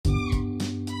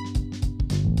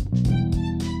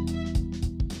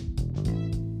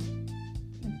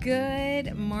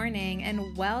Good morning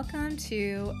and welcome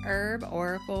to Herb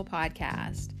Oracle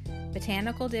Podcast,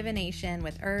 botanical divination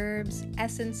with herbs,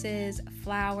 essences,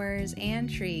 flowers, and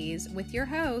trees with your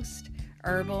host,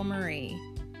 Herbal Marie.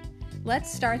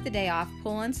 Let's start the day off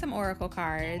pulling some oracle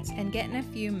cards and getting a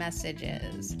few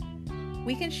messages.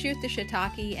 We can shoot the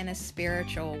shiitake in a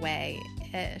spiritual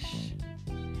way-ish.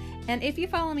 And if you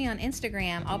follow me on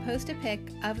Instagram, I'll post a pic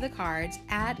of the cards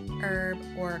at Herb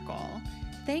Oracle.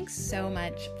 Thanks so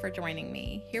much for joining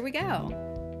me. Here we go.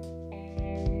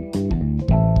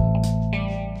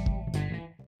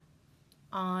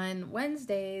 On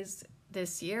Wednesdays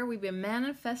this year, we've been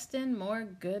manifesting more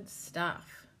good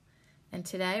stuff. And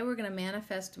today we're going to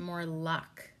manifest more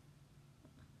luck.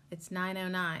 It's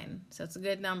 909, so it's a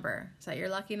good number. Is that your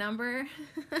lucky number?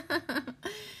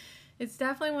 It's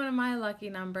definitely one of my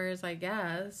lucky numbers, I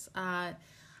guess. I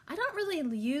don't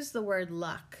really use the word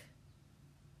luck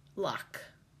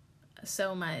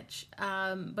so much,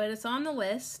 but it's on the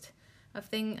list of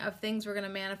things we're going to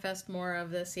manifest more of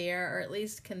this year, or at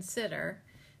least consider.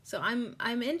 So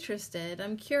I'm interested,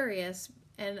 I'm curious,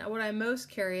 and what I'm most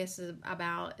curious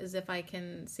about is if I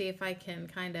can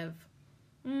kind of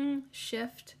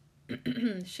shift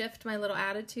my little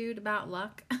attitude about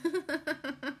luck.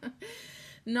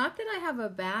 Not that I have a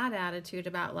bad attitude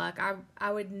about luck.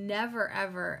 I would never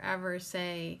ever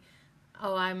say,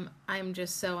 oh, I'm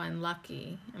just so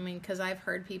unlucky. I mean, because I've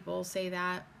heard people say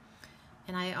that,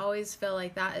 and I always feel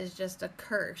like that is just a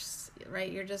curse,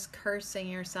 right? You're just cursing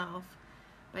yourself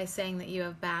by saying that you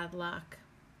have bad luck.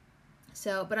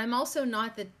 So, but I'm also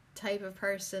not the type of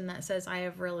person that says I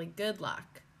have really good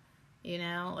luck, you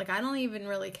know? Like, I don't even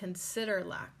really consider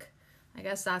luck. I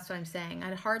guess that's what I'm saying.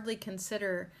 I'd hardly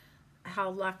consider how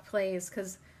luck plays,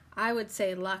 because I would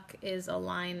say luck is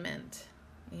alignment,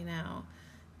 you know,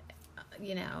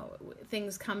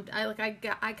 things come, I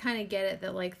kind of get it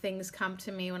that like things come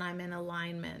to me when I'm in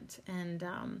alignment, and,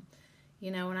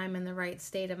 when I'm in the right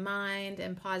state of mind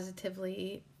and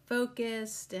positively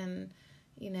focused, and,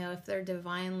 if they're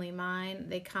divinely mine,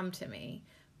 they come to me.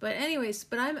 But anyways,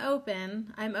 I'm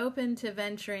open to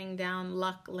venturing down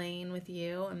luck lane with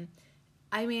you. And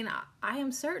I mean, I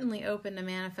am certainly open to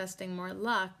manifesting more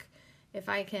luck if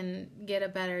I can get a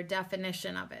better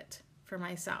definition of it for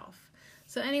myself.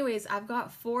 So anyways, I've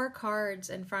got 4 cards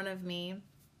in front of me.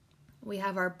 We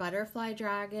have our butterfly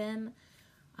dragon,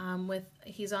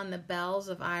 he's on the bells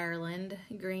of Ireland,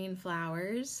 green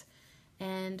flowers.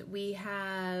 And we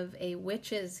have a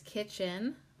witch's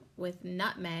kitchen with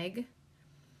nutmeg.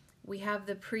 We have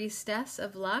the priestess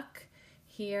of luck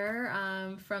here,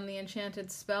 from the Enchanted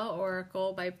Spell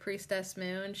Oracle by Priestess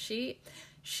Moon. She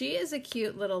is a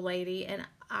cute little lady, and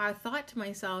I thought to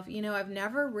myself, I've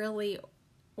never really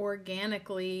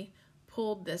organically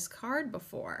pulled this card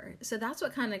before. So that's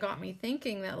what kind of got me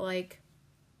thinking that, like,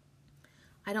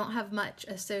 I don't have much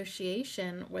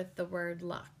association with the word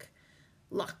luck.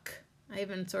 I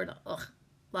even sort of,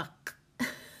 luck.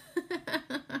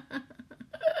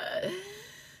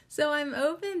 So I'm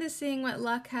open to seeing what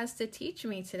luck has to teach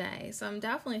me today. So I'm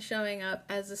definitely showing up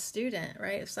as a student,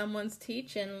 right? If someone's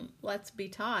teaching, let's be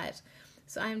taught.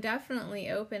 So I'm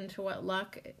definitely open to what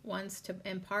luck wants to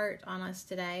impart on us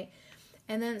today.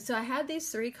 And then, so I had these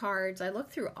 3 cards. I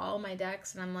looked through all my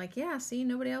decks, and I'm like, yeah, see,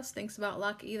 nobody else thinks about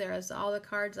luck either. It's all the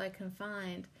cards I can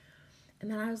find.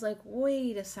 And then I was like,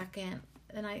 wait a second.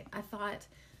 And I thought,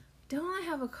 don't I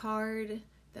have a card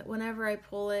that whenever I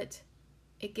pull it,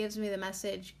 it gives me the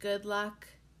message, good luck?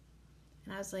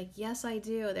 And I was like, yes, I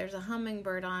do. There's a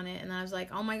hummingbird on it. And I was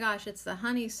like, oh my gosh, it's the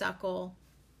honeysuckle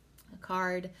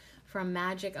card from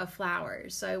Magic of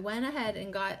Flowers. So I went ahead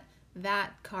and got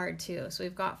that card too. So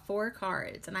we've got 4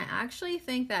 cards. And I actually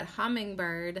think that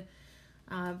hummingbird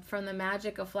from the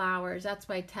Magic of Flowers, that's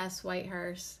by Tess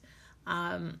Whitehurst.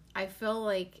 I feel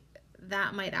like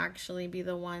that might actually be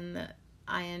the one that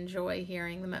I enjoy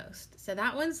hearing the most. So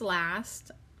that one's last,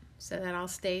 so that I'll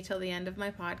stay till the end of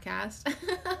my podcast.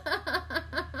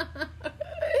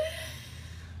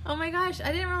 Oh my gosh,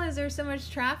 I didn't realize there was so much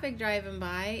traffic driving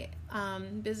by.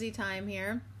 Busy time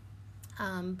here.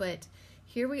 But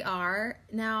here we are.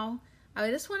 Now,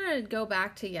 I just want to go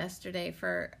back to yesterday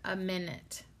for a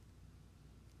minute.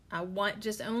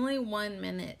 Just only 1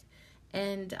 minute.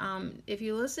 And if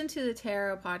you listen to the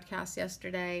tarot podcast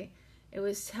yesterday, it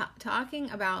was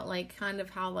talking about like kind of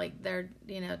how like there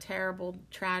terrible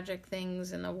tragic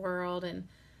things in the world, and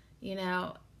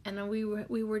and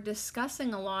we were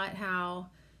discussing a lot how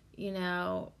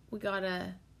we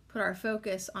gotta put our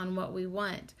focus on what we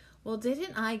want. Well,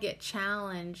 didn't I get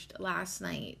challenged last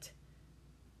night?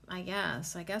 I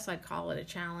guess I'd call it a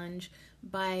challenge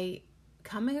by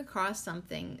coming across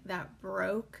something that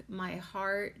broke my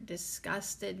heart,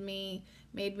 disgusted me,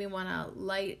 made me want to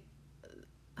light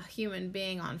a human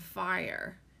being on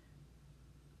fire.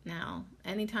 Now,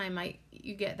 anytime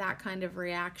you get that kind of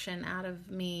reaction out of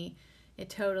me, it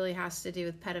totally has to do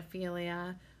with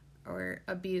pedophilia or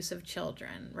abuse of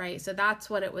children, right? So that's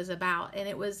what it was about. And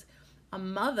it was a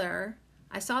mother.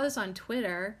 I saw this on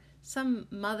Twitter. Some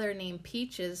mother named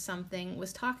Peaches something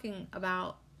was talking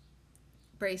about,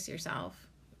 brace yourself,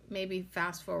 maybe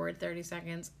fast forward 30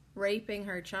 seconds, raping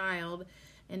her child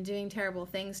and doing terrible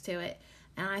things to it.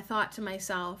 And I thought to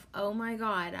myself, oh my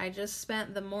God, I just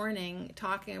spent the morning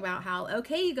talking about how,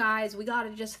 okay, you guys, we got to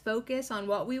just focus on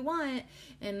what we want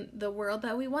and the world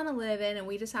that we want to live in. And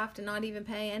we just have to not even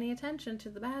pay any attention to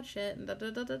the bad shit and da da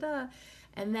da da da.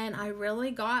 And then I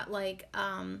really got like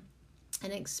an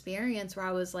experience where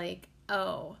I was like,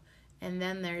 oh, and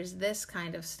then there's this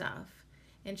kind of stuff.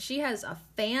 And she has a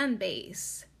fan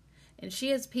base, and she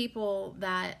has people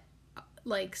that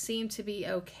like seem to be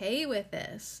okay with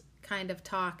this kind of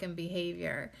talk and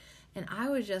behavior. And I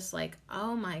was just like,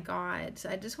 oh my God. So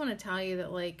I just want to tell you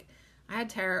that like I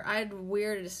had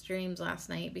weirdest dreams last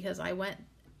night, because I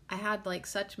had like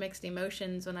such mixed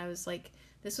emotions when I was like,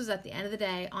 this was at the end of the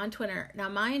day on Twitter. Now,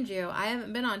 mind you, I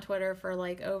haven't been on Twitter for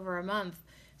like over a month,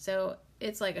 so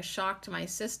it's like a shock to my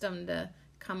system to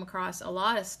come across a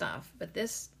lot of stuff. But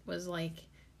this was like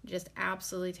just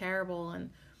absolutely terrible,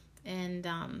 and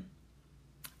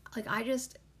like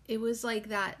it was like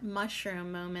that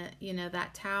mushroom moment,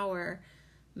 that tower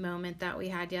moment that we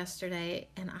had yesterday.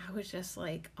 And I was just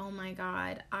like, oh my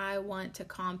God, I want to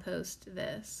compost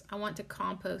this. I want to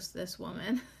compost this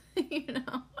woman,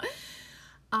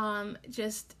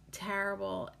 just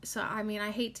terrible. So, I mean,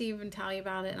 I hate to even tell you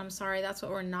about it, and I'm sorry, that's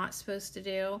what we're not supposed to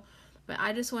do. But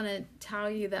I just want to tell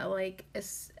you that,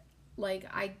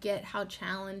 I get how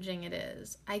challenging it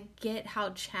is. I get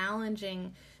how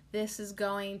challenging this is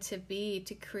going to be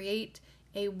to create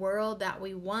a world that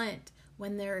we want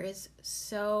when there is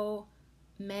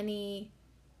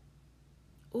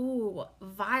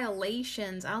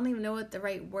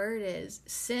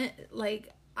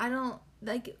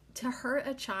to hurt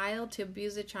a child, to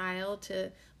abuse a child,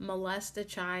 to molest a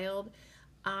child.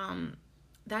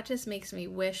 That just makes me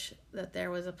wish that there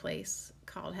was a place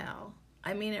called hell.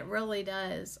 I mean, it really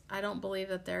does. I don't believe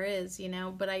that there is,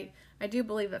 but I do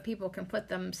believe that people can put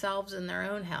themselves in their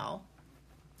own hell,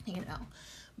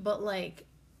 But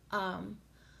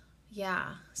yeah.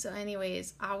 So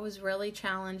anyways, I was really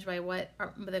challenged by what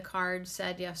the card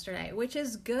said yesterday, which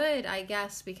is good, I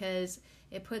guess, because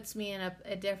it puts me in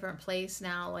a different place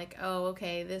now. Like, oh,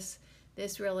 okay, this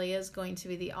really is going to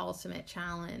be the ultimate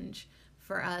challenge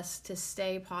for us to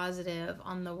stay positive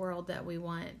on the world that we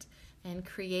want and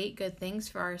create good things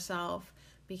for ourselves,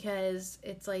 because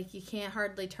it's like you can't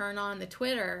hardly turn on the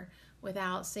Twitter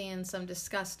without seeing some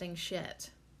disgusting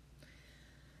shit.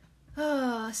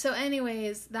 So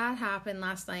anyways, that happened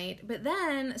last night. But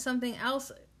then something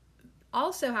else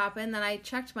also happened, that I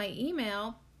checked my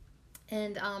email,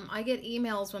 and I get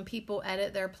emails when people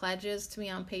edit their pledges to me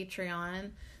on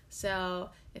Patreon. So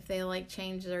if they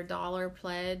change their dollar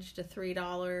pledge to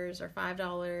 $3 or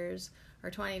 $5 or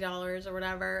 $20 or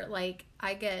whatever,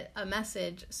 I get a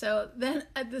message. So then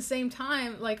at the same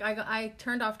time, I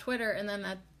turned off Twitter, and then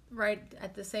right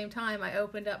at the same time, I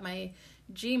opened up my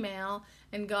Gmail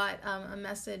and got a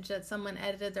message that someone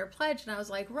edited their pledge, and I was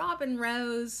like, Robin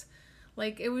Rose.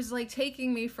 It was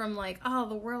taking me from oh,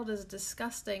 the world is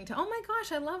disgusting, to, oh my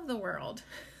gosh, I love the world.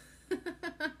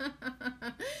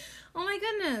 Oh my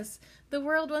goodness, the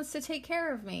world wants to take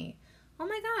care of me. Oh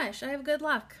my gosh, I have good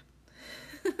luck.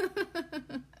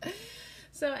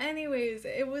 So anyways,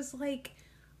 it was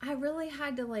I really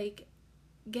had to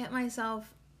get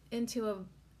myself into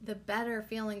the better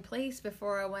feeling place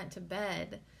before I went to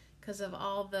bed, because of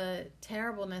all the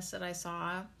terribleness that I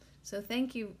saw. So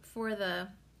thank you for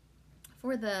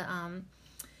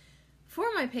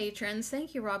my patrons.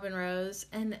 Thank you, Robin Rose,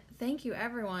 and thank you,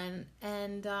 everyone.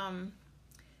 And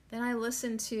then I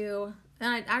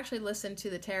actually listened to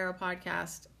the tarot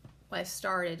podcast. Well, I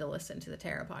started to listen to the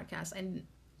tarot podcast, and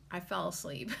I fell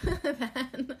asleep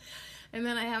then. And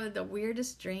then I have the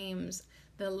weirdest dreams.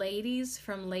 The ladies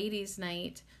from Ladies'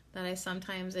 Night that I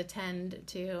sometimes attend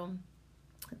to,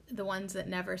 the ones that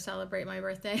never celebrate my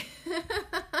birthday,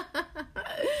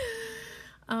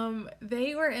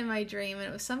 they were in my dream, and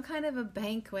it was some kind of a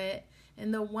banquet,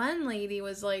 and the one lady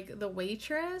was the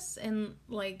waitress, and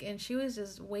she was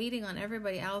just waiting on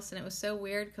everybody else, and it was so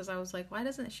weird, because I was why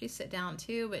doesn't she sit down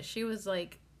too? But she was the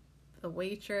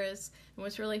waitress. And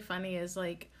what's really funny is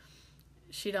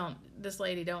this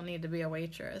lady don't need to be a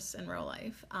waitress in real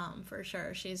life, for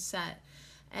sure. She's set.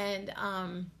 And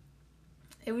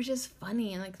it was just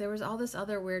funny, and like there was all this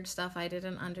other weird stuff I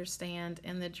didn't understand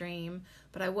in the dream.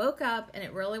 But I woke up, and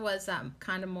it really was that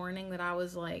kind of morning that I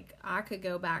was like, I could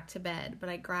go back to bed. But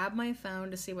I grabbed my phone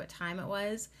to see what time it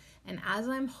was, and as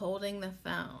I'm holding the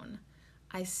phone,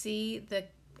 I see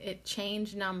it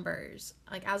change numbers.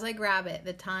 Like as I grab it,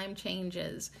 the time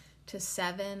changes to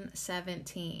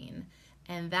 7:17,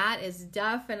 and that is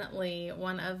definitely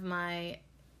one of my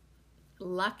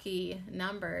lucky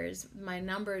numbers, my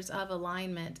numbers of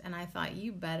alignment. And I thought,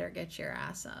 you better get your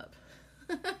ass up.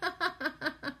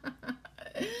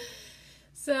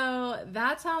 So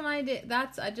that's how I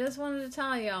just wanted to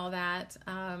tell you all that,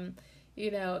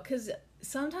 because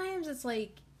sometimes it's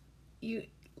like I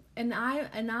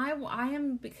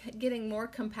am getting more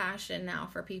compassion now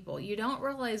for people. You don't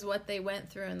realize what they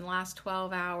went through in the last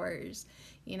 12 hours.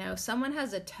 Someone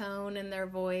has a tone in their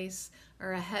voice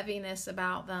or a heaviness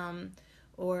about them,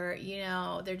 or,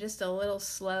 they're just a little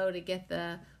slow to get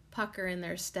the pucker in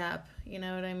their step. You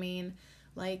know what I mean?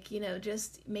 Like,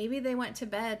 just maybe they went to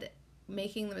bed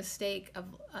making the mistake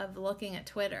of looking at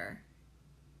Twitter,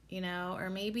 or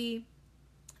maybe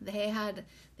they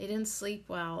didn't sleep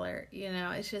well, or,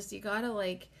 it's just, you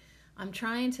gotta I'm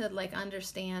trying to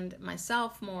understand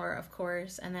myself more, of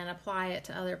course, and then apply it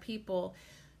to other people,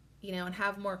 and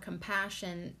have more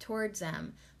compassion towards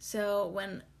them. So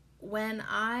when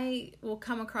I will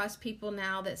come across people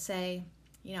now that say,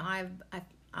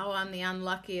 I'm the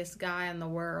unluckiest guy in the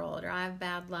world, or I have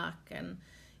bad luck, and,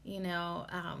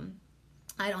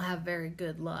 I don't have very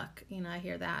good luck. I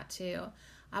hear that too.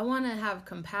 I want to have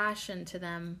compassion to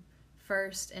them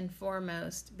first and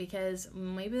foremost, because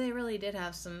maybe they really did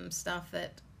have some stuff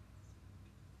that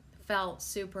felt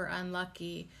super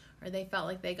unlucky, or they felt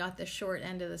like they got the short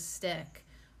end of the stick,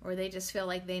 or they just feel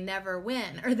like they never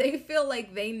win, or they feel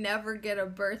like they never get a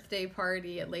birthday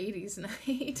party at ladies'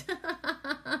 night.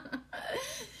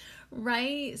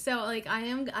 Right? So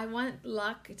I want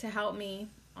luck to help me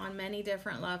on many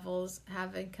different levels,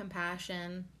 having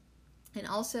compassion and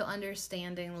also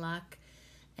understanding luck,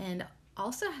 and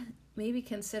also maybe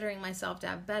considering myself to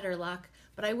have better luck.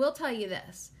 But I will tell you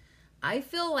this, I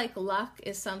feel like luck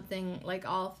is something, like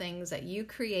all things, that you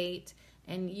create,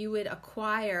 and you would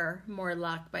acquire more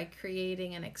luck by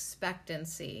creating an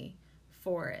expectancy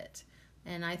for it.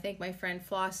 And I think my friend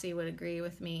Flossie would agree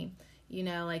with me.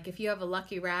 If you have a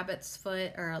lucky rabbit's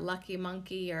foot, or a lucky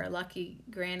monkey, or a lucky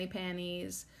granny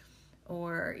panties,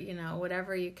 or,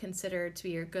 whatever you consider to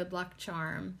be your good luck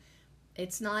charm,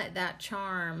 it's not that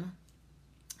charm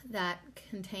that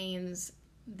contains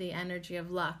the energy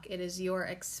of luck. It is your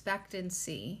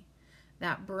expectancy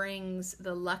that brings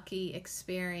the lucky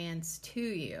experience to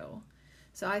you.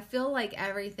 So I feel like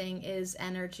everything is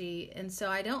energy, and so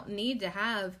I don't need to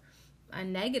have a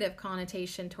negative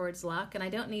connotation towards luck, and I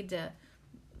don't need to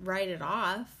write it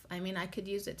off. I mean, I could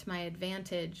use it to my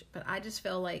advantage, but I just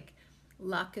feel like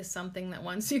luck is something that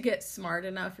once you get smart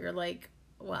enough, you're like,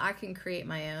 well, I can create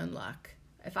my own luck.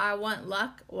 If I want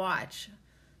luck,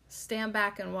 stand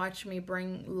back and watch me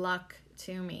bring luck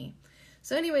to me.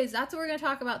 So anyways, that's what we're going to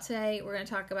talk about today. We're going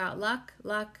to talk about luck,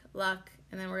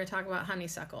 and then we're going to talk about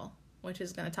honeysuckle, which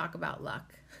is going to talk about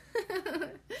luck.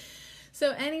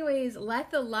 So anyways,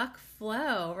 let the luck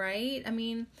flow, right? I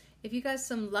mean, if you got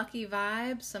some lucky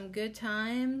vibes, some good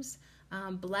times,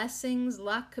 blessings,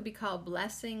 luck could be called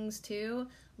blessings too.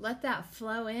 Let that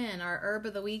flow in. Our herb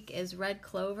of the week is red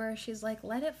clover. She's like,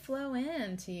 let it flow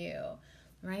in to you,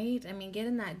 right? I mean, get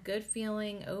in that good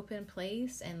feeling, open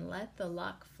place, and let the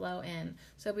luck flow in.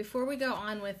 So before we go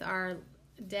on with our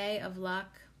day of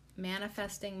luck,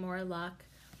 manifesting more luck,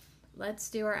 let's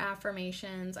do our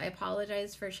affirmations. I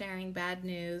apologize for sharing bad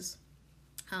news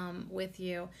with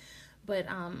you. But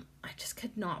I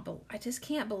just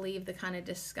can't believe the kind of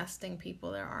disgusting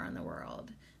people there are in the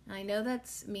world. And I know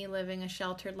that's me living a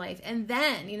sheltered life. And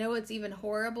then, you know what's even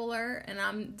horribler? And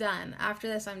I'm done. After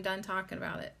this, I'm done talking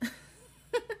about it.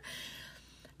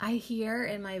 I hear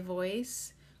in my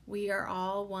voice, we are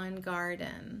all one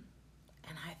garden.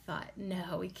 And I thought,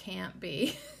 no, we can't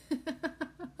be.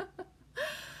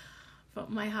 But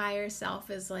my higher self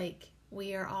is like,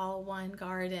 we are all one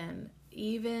garden.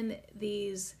 Even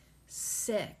these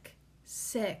sick,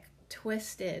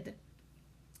 twisted,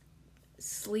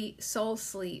 soul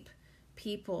sleep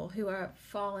people who are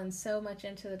fallen so much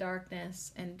into the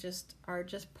darkness and are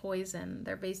just poison.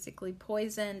 They're basically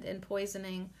poisoned and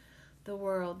poisoning the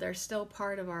world. They're still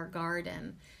part of our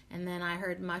garden. And then I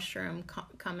heard Mushroom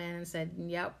come in and said,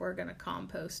 yep, we're going to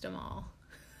compost them all.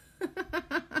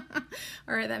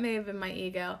 All right, that may have been my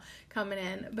ego coming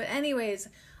in. But anyways,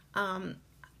 I'm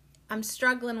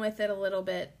struggling with it a little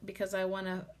bit because I want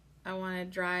to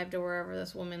drive to wherever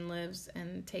this woman lives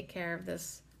and take care of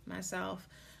this myself.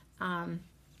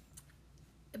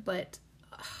 But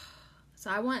so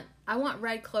I want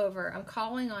Red Clover. I'm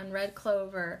calling on Red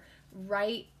Clover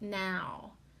right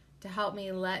now to help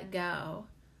me let go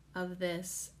of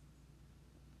this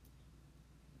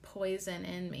poison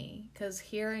in me, because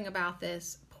hearing about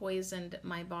this poisoned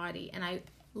my body, and I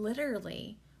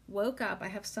literally woke up. I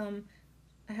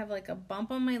have like a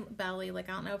bump on my belly, like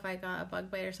I don't know if I got a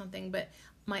bug bite or something, but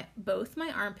both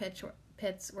my armpits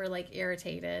were like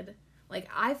irritated. Like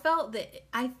I felt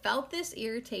this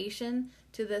irritation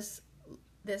to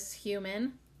this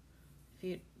human.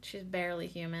 She's barely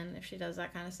human if she does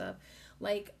that kind of stuff.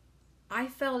 Like I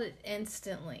felt it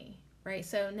instantly, right?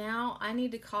 So now I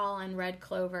need to call on Red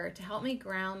Clover to help me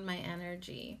ground my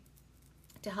energy,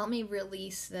 to help me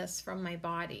release this from my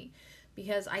body,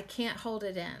 because I can't hold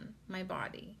it in my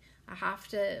body. I have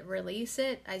to release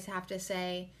it. I have to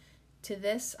say, to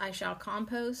this I shall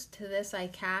compost, to this I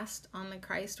cast on the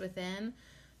Christ within,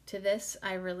 to this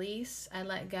I release, I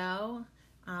let go.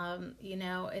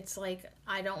 It's like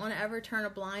I don't want to ever turn a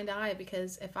blind eye,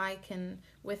 because if I can,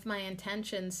 with my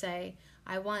intention, say,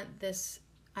 I want this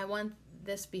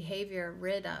behavior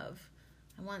rid of,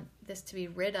 I want this to be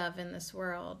rid of in this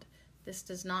world. This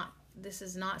is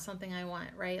not something I want,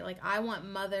 right? Like I want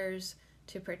mothers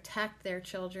to protect their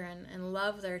children and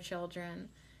love their children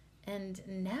and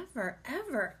never,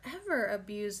 ever, ever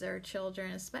abuse their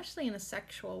children, especially in a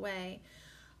sexual way.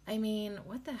 I mean,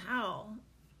 what the hell?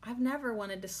 I've never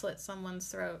wanted to slit someone's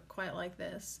throat quite like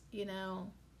this,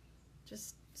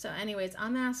 just so anyways,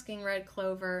 I'm asking Red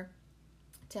Clover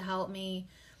to help me,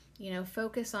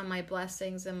 focus on my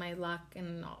blessings and my luck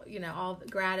and, all the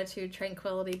gratitude,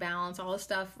 tranquility, balance, all the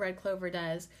stuff Red Clover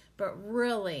does, but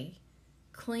really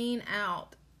clean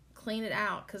it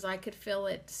out, because I could feel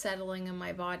it settling in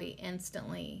my body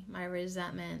instantly, my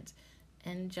resentment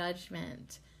and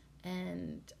judgment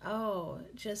and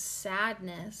just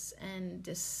sadness and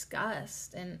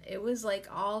disgust, and it was like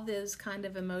all those kind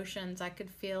of emotions I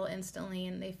could feel instantly,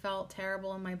 and they felt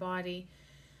terrible in my body.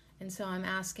 And so I'm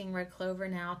asking Red Clover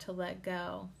now to let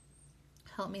go.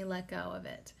 Help me let go of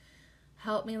it.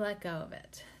 Help me let go of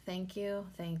it. Thank you,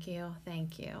 thank you,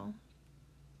 thank you.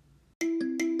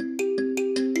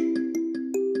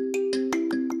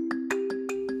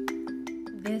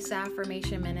 This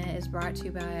affirmation minute is brought to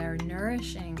you by our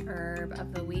nourishing herb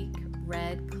of the week,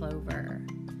 Red Clover,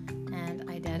 and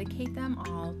I dedicate them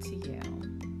all to you.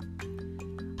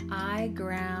 I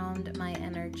ground my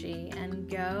energy and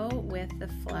go with the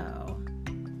flow.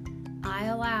 I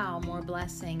allow more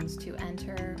blessings to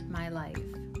enter my life.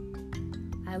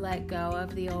 I let go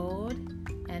of the old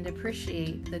and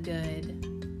appreciate the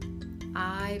good.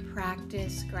 I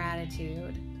practice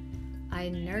gratitude. I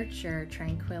nurture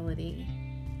tranquility.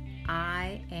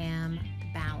 I am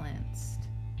balanced.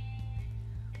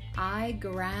 I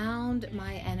ground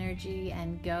my energy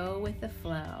and go with the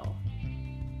flow.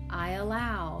 I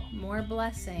allow more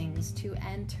blessings to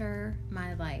enter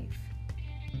my life.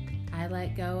 I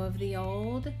let go of the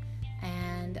old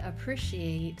and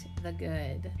appreciate the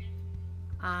good.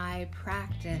 I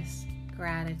practice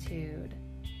gratitude.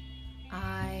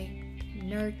 I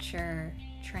nurture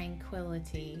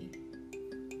tranquility.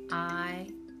 I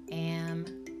am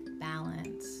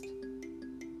balanced.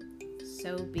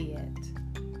 So be it.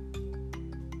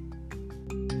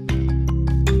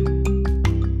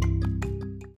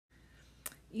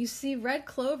 You see, Red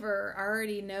Clover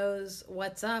already knows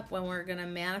what's up when we're going to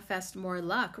manifest more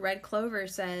luck. Red Clover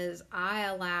says, I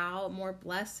allow more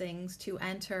blessings to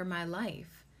enter my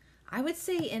life. I would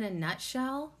say in a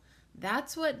nutshell,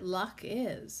 that's what luck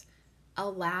is.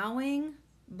 Allowing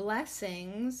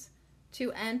blessings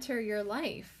to enter your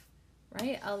life,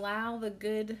 right? Allow the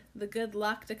good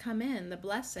luck to come in, the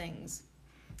blessings.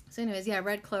 So anyways, yeah,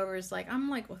 Red Clover's like, I'm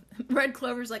like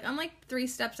 3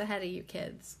 steps ahead of you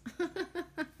kids.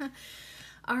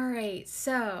 All right,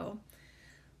 so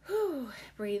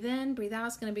breathe in, breathe out.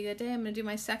 It's going to be a good day. I'm going to do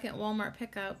my second Walmart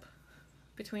pickup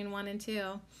between 1 and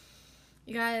 2.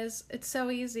 You guys, it's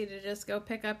so easy to just go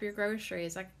pick up your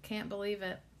groceries. I can't believe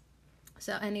it.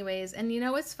 So anyways, and you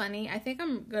know what's funny? I think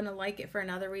I'm going to like it for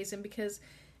another reason, because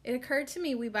it occurred to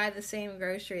me we buy the same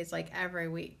groceries like every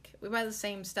week. We buy the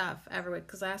same stuff every week,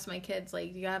 because I asked my kids,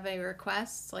 like, do you have any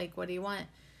requests? Like, what do you want?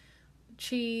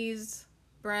 Cheese,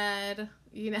 bread,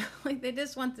 like they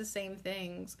just want the same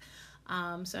things.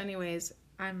 So anyways,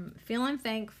 I'm feeling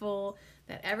thankful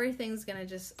that everything's going to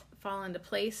just fall into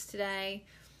place today.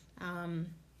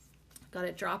 Got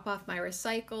to drop off my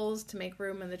recycles to make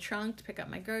room in the trunk to pick up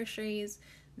my groceries.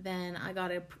 Then I got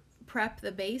to prep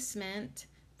the basement,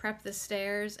 prep the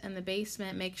stairs and the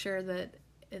basement, make sure that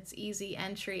it's easy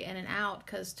entry in and out,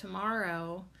 because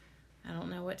tomorrow, I don't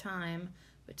know what time,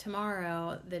 but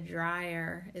tomorrow the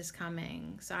dryer is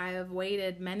coming. So I have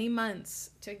waited many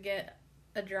months to get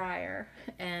a dryer,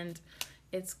 and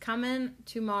it's coming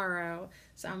tomorrow.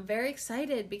 So I'm very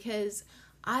excited because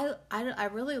I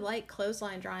really like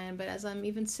clothesline drying, but as I'm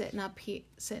even sitting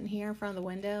here in front of the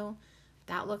window,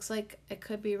 that looks like it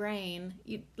could be rain.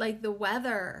 Like the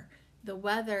weather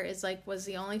is like was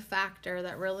the only factor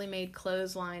that really made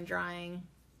clothesline drying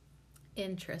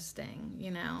interesting,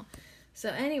 you know. So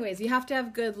anyways, you have to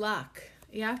have good luck.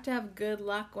 You have to have good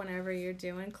luck whenever you're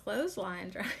doing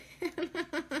clothesline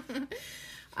drying.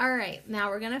 All right, now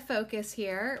we're going to focus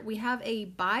here. We have a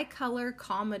bicolor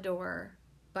Commodore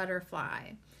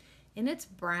butterfly, and it's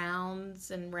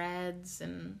browns and reds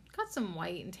and got some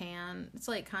white and tan. It's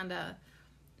like kind of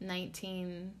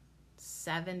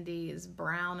 1970s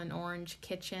brown and orange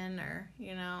kitchen, or,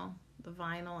 you know, the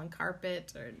vinyl and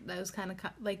carpet, or those kind of,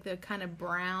 like the kind of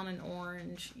brown and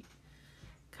orange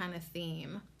kind of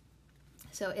theme.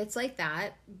 So it's like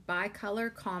that,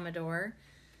 bicolor Commodore.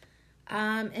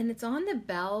 And it's on the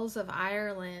Bells of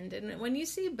Ireland. And when you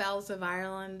see Bells of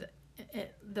Ireland,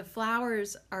 the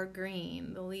flowers are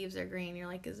green, the leaves are green. You're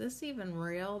like, is this even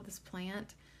real, this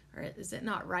plant? Or is it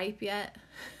not ripe yet?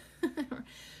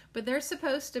 But they're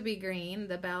supposed to be green,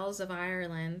 the Bells of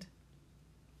Ireland.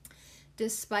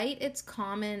 Despite its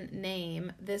common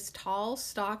name, this tall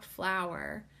stalked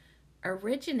flower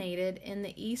originated in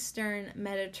the Eastern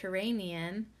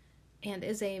Mediterranean and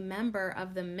is a member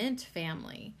of the mint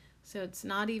family. So it's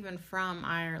not even from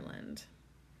Ireland,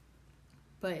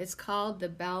 but it's called the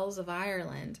Bells of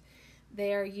Ireland.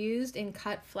 They are used in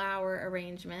cut flower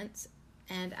arrangements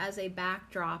and as a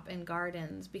backdrop in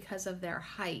gardens because of their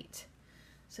height.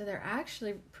 So they're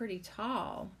actually pretty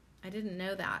tall. I didn't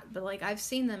know that, but like I've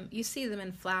seen them, you see them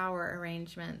in flower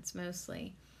arrangements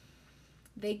mostly.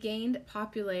 They gained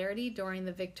popularity during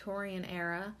the Victorian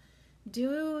era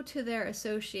due to their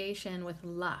association with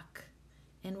luck,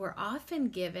 and were often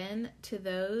given to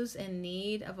those in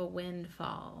need of a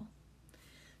windfall.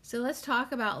 So let's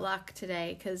talk about luck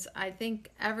today, because I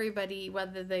think everybody,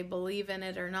 whether they believe in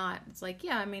it or not, it's like,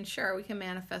 yeah, I mean, sure, we can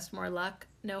manifest more luck.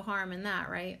 No harm in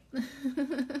that, right?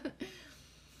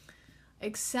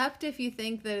 Except if you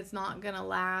think that it's not going to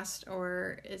last,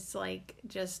 or it's like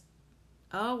just,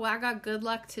 oh, well, I got good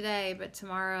luck today, but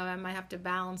tomorrow I might have to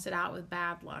balance it out with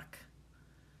bad luck.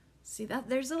 See, that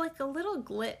there's like a little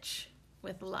glitch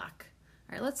with luck.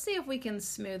 All right, let's see if we can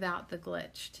smooth out the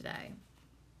glitch today.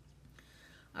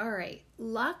 All right,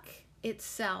 luck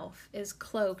itself is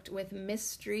cloaked with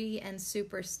mystery and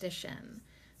superstition.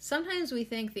 Sometimes we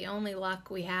think the only luck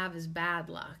we have is bad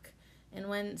luck. And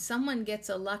when someone gets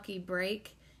a lucky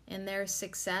break in their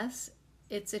success,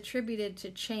 it's attributed to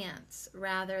chance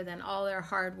rather than all their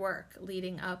hard work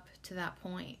leading up to that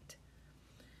point.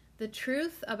 The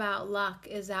truth about luck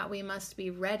is that we must be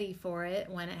ready for it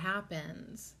when it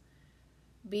happens.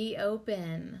 Be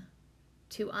open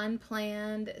to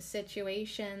unplanned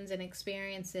situations and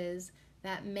experiences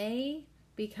that may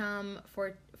become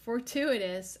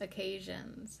fortuitous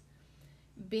occasions.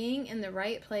 Being in the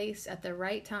right place at the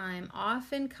right time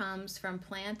often comes from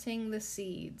planting the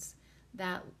seeds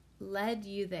that led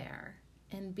you there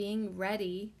and being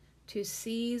ready to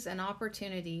seize an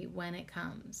opportunity when it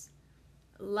comes.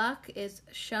 Luck is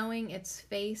showing its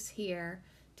face here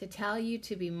to tell you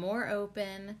to be more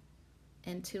open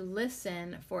and to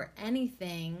listen for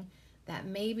anything that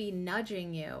may be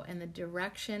nudging you in the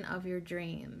direction of your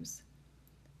dreams.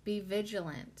 Be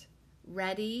vigilant,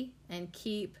 ready, and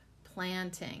keep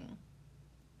planting.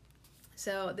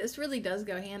 So this really does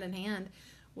go hand in hand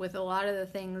with a lot of the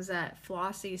things that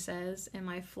Flossie says in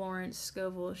my Florence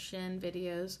Scovel Shinn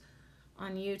videos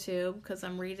on YouTube, because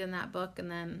I'm reading that book and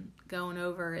then going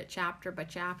over it chapter by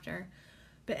chapter.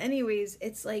 But anyways,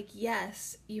 it's like,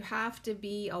 yes, you have to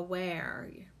be aware.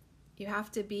 You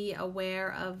have to be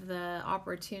aware of the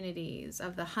opportunities,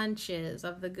 of the hunches,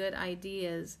 of the good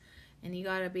ideas, and you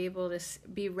got to be able to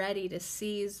be ready to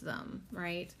seize them,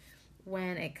 right,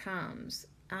 when it comes.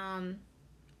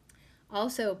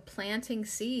 Also, planting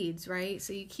seeds, right?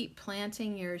 So you keep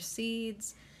planting your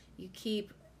seeds, you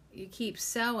keep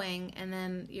sowing, and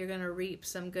then you're going to reap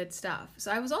some good stuff.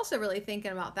 So I was also really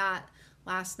thinking about that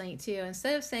last night too.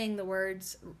 Instead of saying the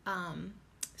words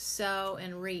sow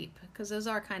and reap, because those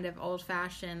are kind of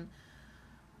old-fashioned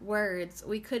words,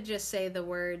 we could just say the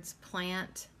words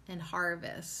plant and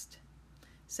harvest.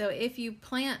 So if you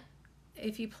plant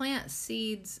if you plant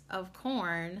seeds of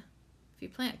corn, if you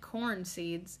plant corn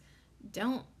seeds,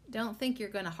 don't think you're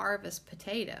going to harvest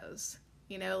potatoes.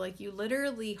 You know, like you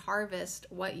literally harvest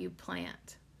what you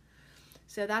plant.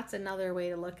 So that's another way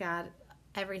to look at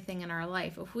everything in our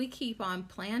life. If we keep on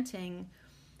planting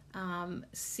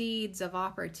seeds of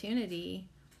opportunity,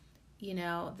 you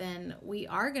know, then we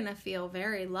are going to feel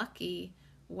very lucky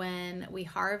when we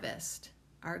harvest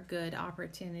our good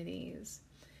opportunities.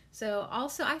 So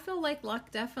also, I feel like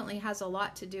luck definitely has a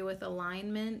lot to do with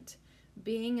alignment,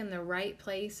 being in the right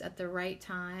place at the right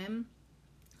time,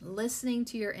 listening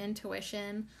to your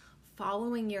intuition,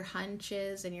 following your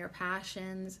hunches and your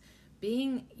passions,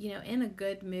 being, you know, in a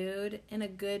good mood, in a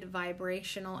good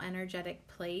vibrational, energetic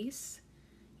place.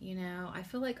 You know, I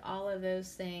feel like all of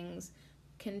those things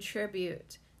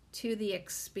contribute to the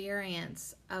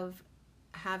experience of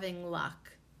having luck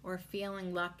or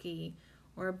feeling lucky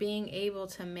or being able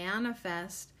to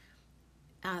manifest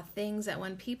things that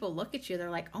when people look at you,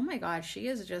 they're like, oh my God, she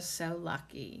is just so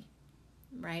lucky,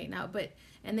 right? Now,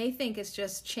 and they think it's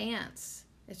just chance.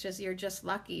 It's just, you're just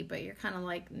lucky, but you're kind of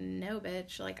like, no,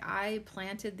 bitch, like I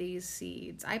planted these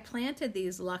seeds. I planted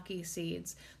these lucky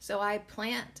seeds. So I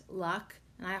plant luck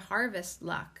and I harvest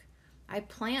luck. I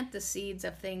plant the seeds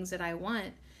of things that I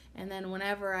want. And then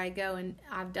whenever I go and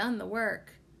I've done the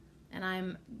work and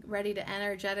I'm ready to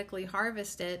energetically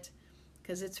harvest it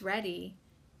because it's ready,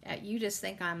 you just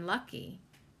think I'm lucky.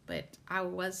 But I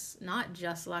was not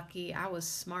just lucky, I was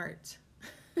smart.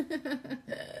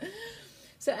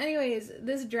 So anyways,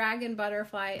 this dragon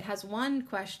butterfly has one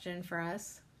question for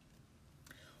us.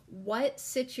 What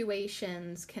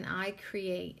situations can I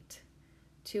create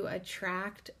to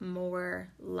attract more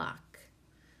luck?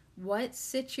 What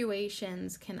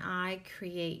situations can I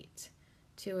create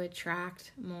to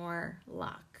attract more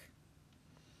luck?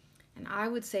 And I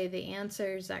would say the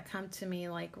answers that come to me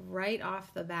like right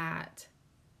off the bat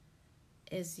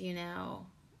is, you know,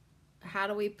 how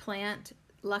do we plant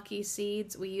lucky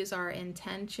seeds? We use our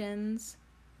intentions.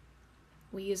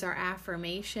 We use our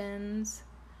affirmations.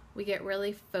 We get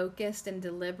really focused and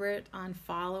deliberate on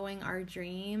following our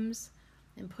dreams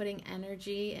and putting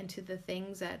energy into the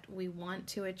things that we want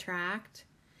to attract,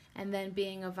 and then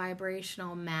being a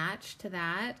vibrational match to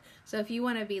that. So if you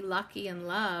want to be lucky in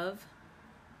love,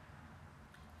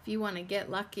 if you want to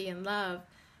get lucky in love,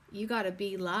 you got to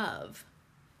be love.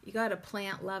 You got to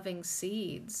plant loving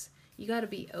seeds. You got to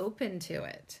be open to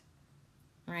it,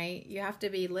 right? You have to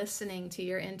be listening to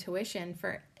your intuition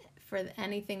for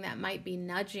anything that might be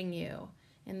nudging you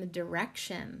in the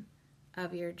direction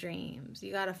of your dreams.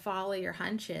 You got to follow your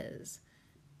hunches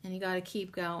and you got to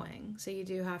keep going. So you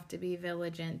do have to be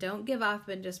vigilant. Don't give up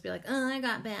and just be like, oh, I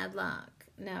got bad luck.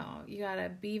 No, you got to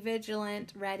be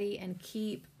vigilant, ready, and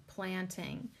keep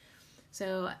planting.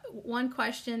 So one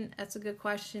question, that's a good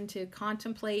question to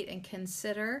contemplate and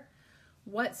consider.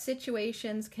 What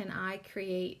situations can I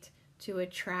create to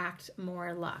attract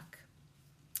more luck?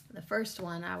 The first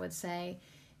one I would say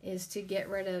is to get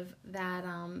rid of that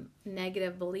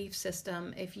negative belief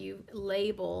system. If you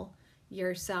label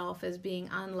yourself as being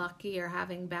unlucky or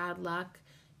having bad luck,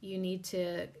 you need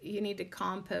to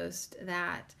compost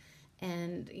that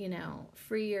and, you know,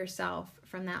 free yourself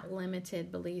from that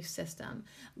limited belief system.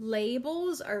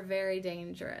 Labels are very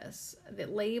dangerous. The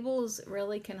labels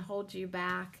really can hold you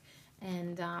back.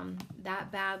 And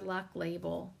that bad luck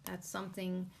label, that's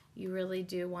something you really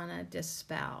do want to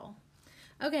dispel.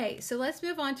 Okay, so let's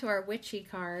move on to our witchy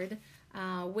card.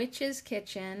 Witch's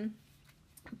Kitchen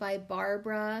by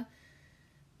Barbara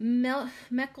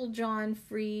Meiklejohn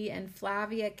Free and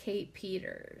Flavia Kate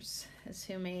Peters is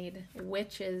who made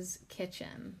Witch's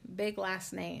Kitchen. Big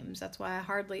last names. That's why I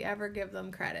hardly ever give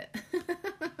them credit.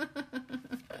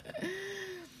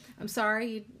 I'm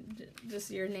sorry,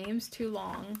 just your name's too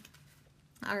long.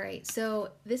 All right, so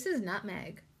this is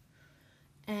nutmeg.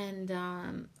 And,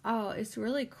 it's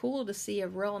really cool to see a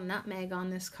real nutmeg on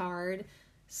this card,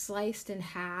 sliced in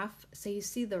half. So you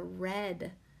see the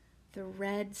red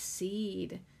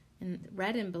seed, and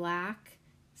red and black.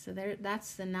 So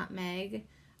that's the nutmeg.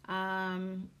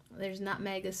 There's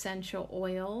nutmeg essential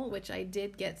oil, which I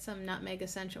did get some nutmeg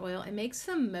essential oil. It makes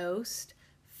the most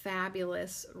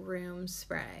fabulous room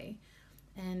spray.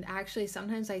 And actually,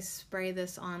 sometimes I spray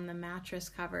this on the mattress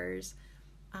covers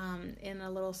in a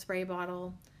little spray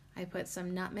bottle. I put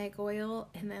some nutmeg oil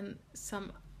and then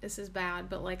some, this is bad,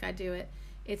 but like I do it.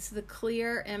 It's the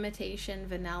clear imitation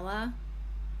vanilla.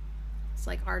 It's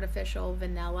like artificial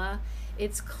vanilla.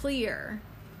 It's clear.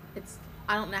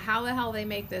 I don't know how the hell they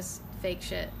make this fake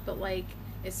shit, but like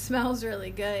it smells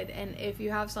really good. And if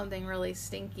you have something really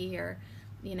stinky or,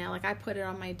 you know, like I put it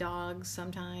on my dogs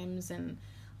sometimes and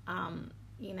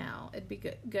It'd be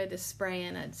good to spray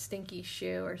in a stinky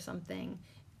shoe or something.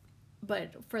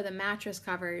 But for the mattress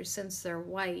covers, since they're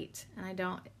white,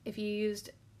 and if you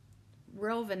used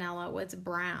real vanilla, what's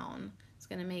brown, it's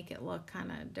going to make it look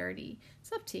kind of dirty.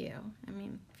 It's up to you. I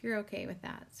mean, if you're okay with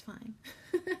that, it's fine.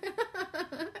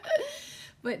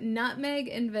 But nutmeg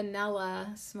and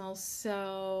vanilla smell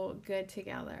so good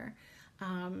together.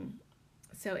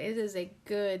 So it is a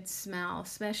good smell,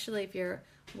 especially if you're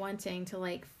wanting to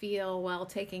like feel well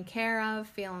taken care of,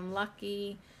 feeling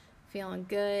lucky, feeling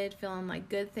good, feeling like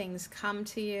good things come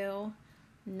to you.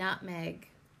 Nutmeg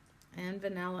and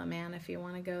vanilla, man, if you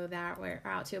want to go that way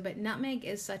out too. But nutmeg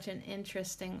is such an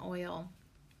interesting oil.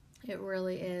 It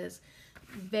really is.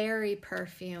 Very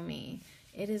perfumey.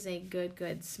 It is a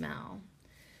good smell.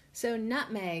 So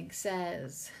nutmeg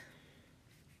says,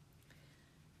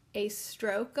 a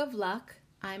stroke of luck,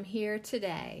 I'm here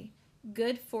today.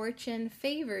 Good fortune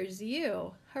favors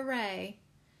you. Hooray.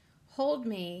 Hold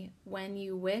me when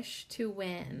you wish to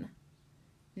win.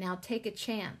 Now take a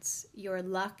chance. Your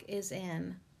luck is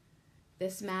in.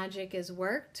 This magic is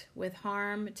worked with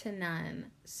harm to none.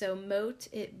 So mote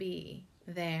it be.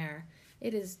 There.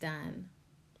 It is done.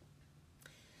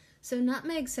 So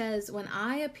nutmeg says, when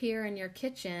I appear in your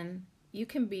kitchen, you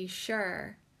can be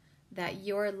sure that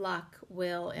your luck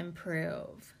will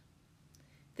improve.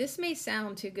 This may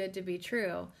sound too good to be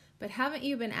true, but haven't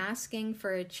you been asking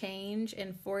for a change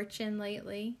in fortune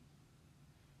lately?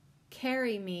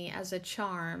 Carry me as a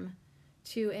charm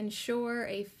to ensure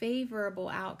a favorable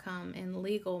outcome in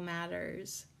legal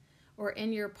matters, or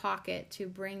in your pocket to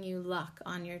bring you luck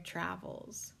on your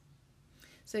travels.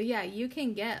 So yeah, you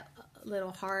can get a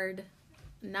little hard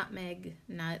nutmeg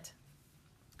nut.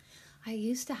 I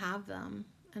used to have them,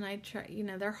 and I try,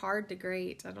 they're hard to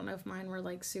grate. I don't know if mine were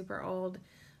like super old,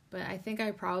 but I think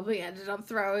I probably ended up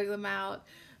throwing them out.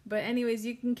 But anyways,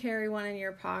 you can carry one in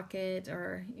your pocket,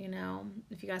 or,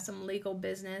 if you got some legal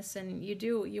business and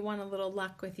you want a little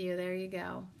luck with you, there you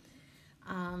go.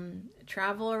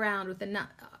 Travel around with a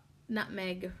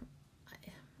nutmeg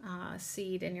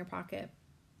seed in your pocket.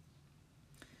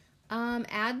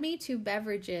 Add me to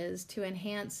beverages to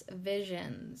enhance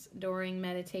visions during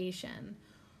meditation.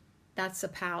 That's a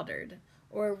powdered.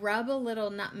 Or rub a little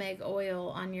nutmeg oil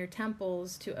on your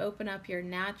temples to open up your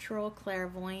natural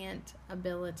clairvoyant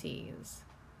abilities.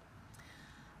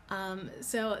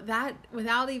 So that,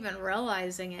 without even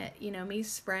realizing it, me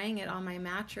spraying it on my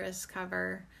mattress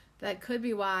cover, that could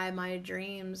be why my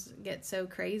dreams get so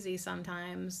crazy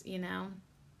sometimes,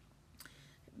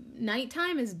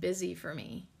 Nighttime is busy for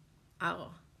me.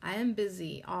 Oh, I am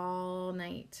busy all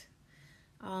night.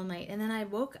 And then I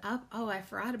woke up. Oh, I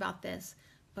forgot about this.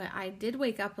 But I did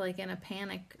wake up like in a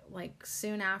panic, like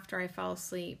soon after I fell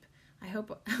asleep. I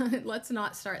hope, let's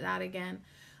not start that again.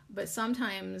 But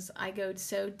sometimes I go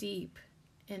so deep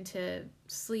into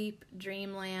sleep,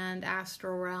 dreamland,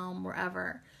 astral realm,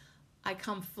 wherever, I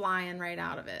come flying right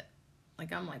out of it.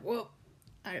 Like I'm like, whoa,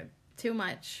 too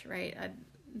much, right?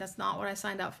 That's not what I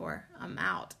signed up for. I'm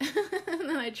out. And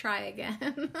then I try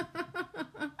again.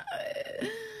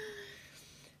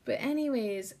 But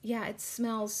anyways, yeah, it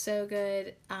smells so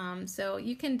good. So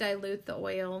you can dilute the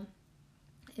oil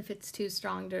if it's too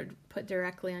strong to put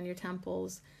directly on your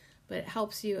temples. But it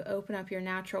helps you open up your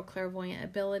natural clairvoyant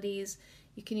abilities.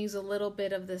 You can use a little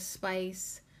bit of the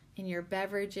spice in your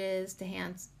beverages to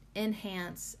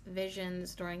enhance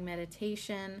visions during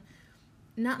meditation.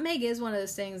 Nutmeg is one of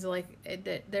those things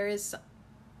there is,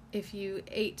 if you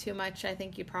ate too much, I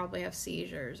think you'd probably have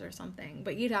seizures or something,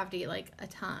 but you'd have to eat like a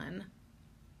ton.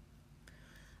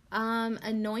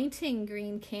 Anointing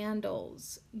green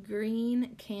candles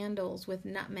with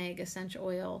nutmeg essential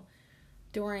oil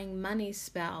during money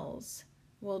spells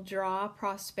will draw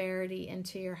prosperity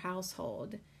into your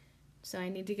household. So I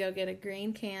need to go get a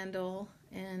green candle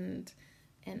and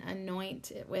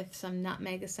anoint it with some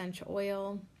nutmeg essential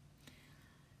oil.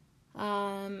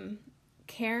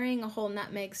 Carrying a whole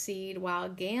nutmeg seed while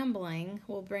gambling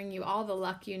will bring you all the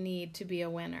luck you need to be a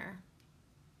winner.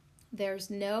 There's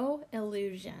no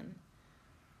illusion,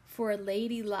 for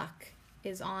Lady Luck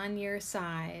is on your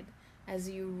side as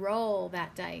you roll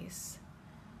that dice,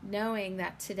 knowing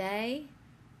that today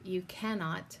you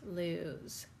cannot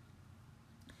lose.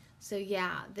 So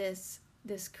yeah, this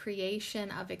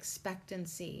creation of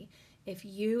expectancy, if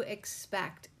you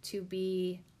expect to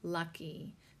be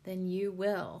lucky, then you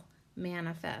will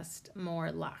manifest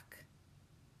more luck.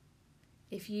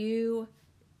 If you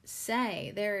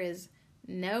say there is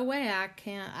no way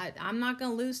I'm not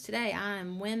going to lose today,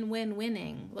 I'm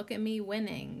winning. Look at me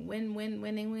winning.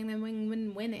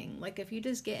 Winning. Like if you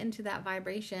just get into that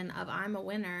vibration of I'm a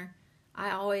winner,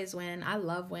 I always win. I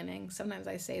love winning. Sometimes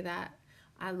I say that.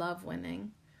 I love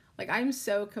winning. Like, I'm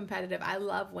so competitive. I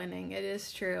love winning. It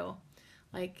is true.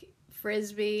 Like,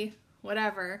 Frisbee,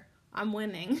 whatever. I'm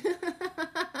winning.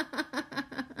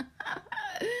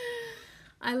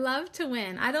 I love to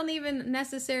win. I don't even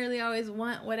necessarily always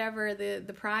want whatever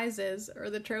the prize is or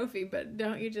the trophy, but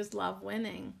don't you just love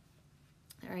winning?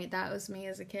 All right, that was me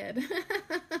as a kid.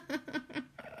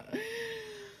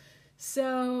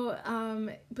 So,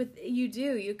 but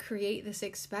you create this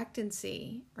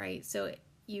expectancy, right? So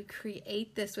you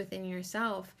create this within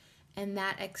yourself, and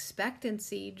that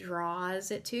expectancy draws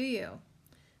it to you.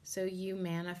 So you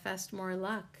manifest more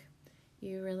luck.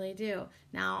 You really do.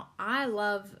 Now, I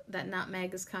love that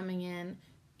Nutmeg is coming in,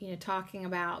 talking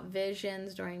about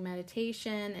visions during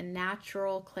meditation and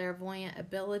natural clairvoyant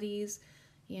abilities,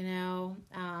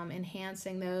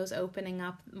 enhancing those, opening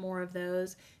up more of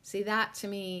those. See, that to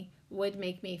me would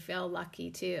make me feel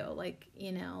lucky too. Like,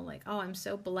 oh, I'm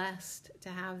so blessed to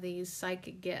have these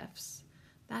psychic gifts.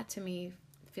 That to me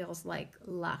feels like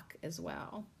luck as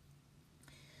well.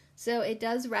 So it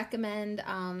does recommend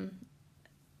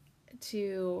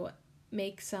to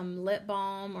make some lip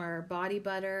balm or body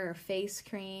butter or face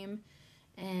cream,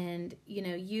 and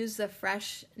use the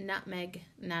fresh nutmeg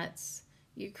nuts.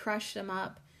 You crush them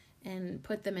up and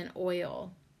put them in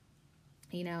oil,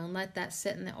 and let that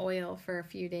sit in the oil for a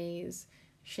few days.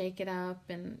 Shake it up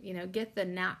and get the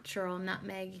natural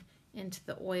nutmeg into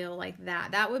the oil like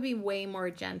that. That would be way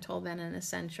more gentle than an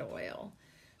essential oil.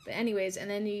 But anyways, and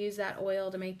then you use that oil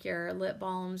to make your lip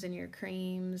balms and your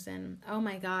creams, and oh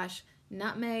my gosh,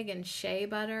 nutmeg and shea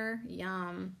butter,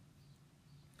 yum.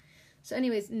 So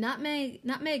anyways,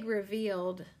 nutmeg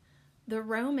revealed. The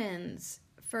Romans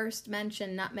first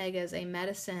mentioned nutmeg as a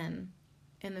medicine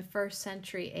in the 1st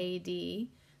century AD.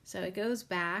 So it goes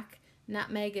back.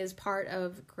 Nutmeg is part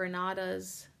of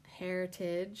Granada's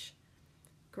heritage.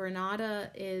 Granada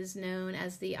is known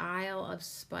as the Isle of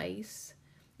Spice.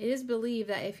 It is believed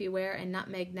that if you wear a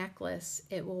nutmeg necklace,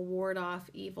 it will ward off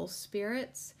evil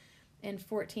spirits. In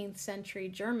 14th century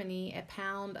Germany, a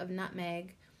pound of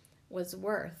nutmeg was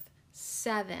worth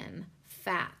 7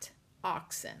 fat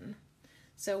oxen.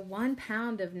 So 1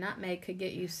 pound of nutmeg could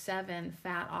get you 7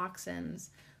 fat oxens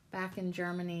back in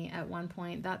Germany at one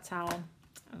point. That's how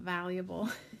valuable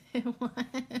it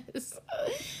was.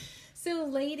 So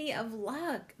Lady of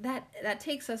Luck, that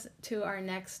takes us to our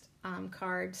next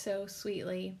card so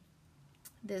sweetly.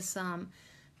 This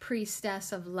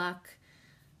priestess of luck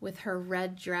with her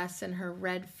red dress and her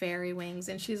red fairy wings,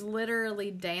 and she's literally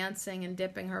dancing and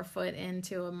dipping her foot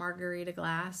into a margarita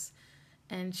glass,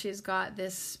 and she's got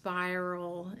this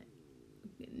spiral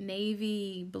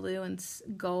navy blue and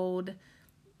gold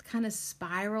kind of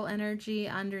spiral energy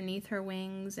underneath her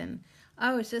wings, and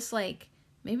it's just like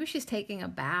maybe she's taking a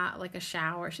bath, like a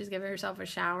shower. She's giving herself a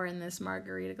shower in this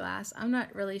margarita glass. I'm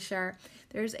not really sure.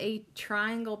 There's a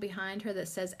triangle behind her that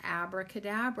says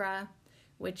abracadabra,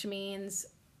 which means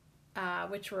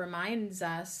which reminds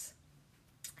us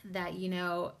that,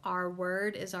 our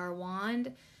word is our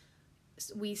wand.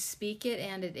 We speak it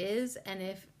and it is. And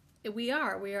if we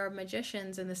are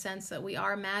magicians in the sense that we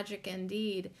are magic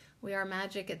indeed. We are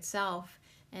magic itself.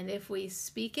 And if we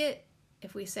speak it,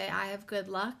 if we say, I have good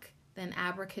luck, then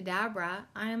abracadabra,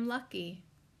 I am lucky.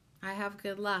 I have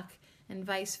good luck. And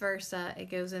vice versa, it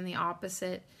goes in the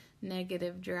opposite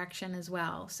negative direction as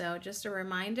well. So just a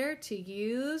reminder to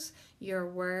use your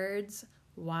words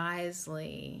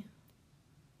wisely.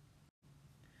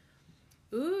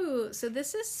 Ooh, so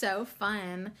this is so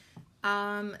fun.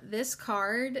 This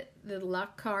card, the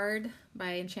luck card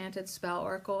by Enchanted Spell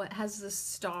Oracle, it has the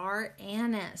star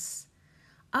anise.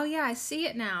 Oh yeah, I see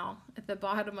it now at the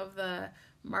bottom of the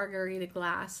margarita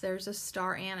glass. There's a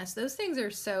star anise. Those things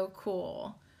are so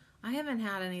cool. I haven't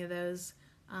had any of those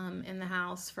in the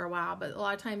house for a while, but a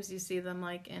lot of times you see them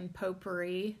like in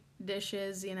potpourri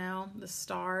dishes, the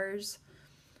stars.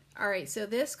 All right, so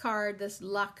this card, this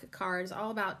luck card, is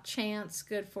all about chance,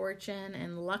 good fortune,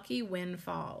 and lucky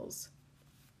windfalls.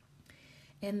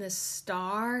 And the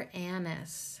star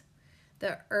anise,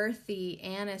 the earthy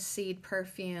anise seed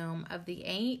perfume of the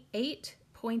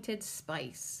eight-pointed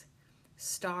spice,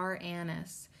 star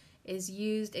anise, is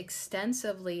used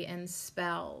extensively in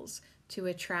spells to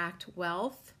attract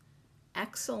wealth,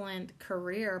 excellent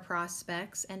career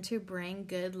prospects, and to bring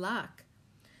good luck.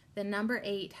 The number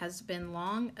 8 has been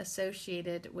long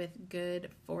associated with good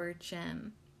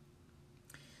fortune.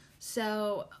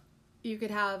 So you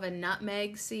could have a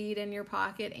nutmeg seed in your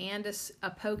pocket and a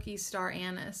pokey star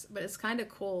anise, but it's kind of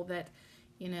cool that,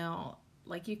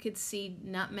 like you could see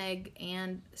nutmeg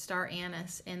and star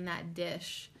anise in that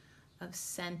dish of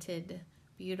scented,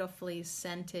 beautifully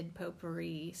scented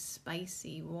potpourri,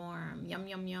 spicy, warm, yum,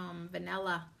 yum, yum,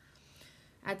 vanilla.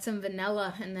 Add some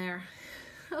vanilla in there.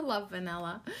 I love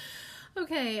vanilla.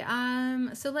 Okay,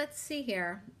 so let's see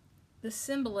here. The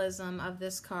symbolism of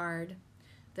this card,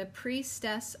 the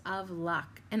Priestess of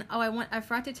Luck. And I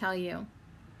forgot to tell you,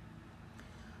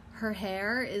 her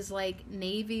hair is like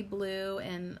navy blue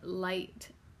and light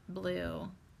blue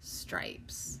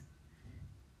stripes.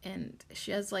 And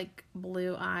she has like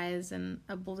blue eyes and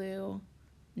a blue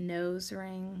nose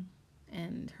ring.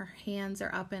 And her hands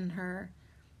are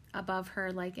above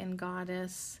her, like in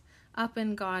goddess. Up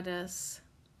in goddess,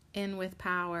 in with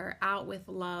power, out with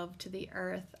love, to the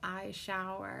earth I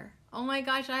shower. Oh my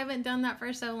gosh, I haven't done that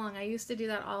for so long. I used to do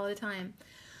that all the time.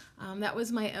 That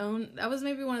was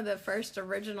maybe one of the first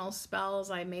original spells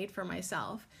I made for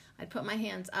myself. I'd put my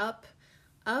hands up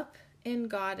in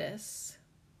goddess,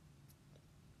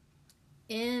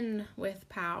 in with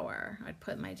power. I'd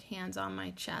put my hands on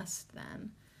my chest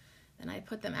then. Then I'd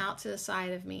put them out to the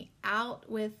side of me, out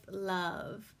with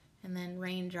love. And then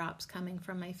raindrops coming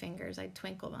from my fingers, I'd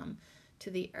twinkle them. To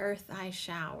the earth I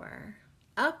shower.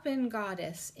 Up in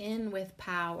goddess, in with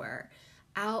power,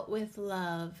 out with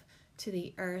love, to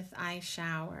the earth I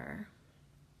shower.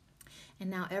 And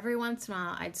now every once in a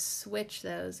while, I'd switch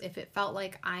those. If it felt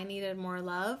like I needed more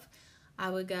love, I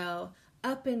would go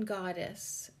up in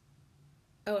goddess.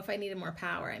 Oh, if I needed more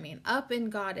power, up in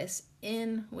goddess,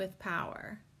 in with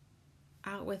power,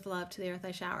 out with love, to the earth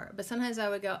I shower. But sometimes I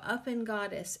would go up in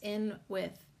goddess, in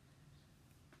with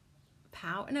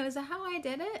power. No, is that how I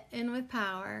did it? In with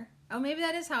power. Oh, maybe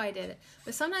that is how I did it.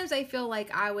 But sometimes I feel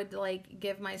like I would like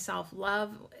give myself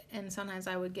love, and sometimes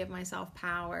I would give myself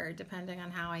power, depending on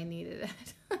how I needed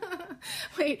it.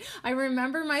 Wait, I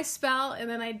remember my spell, and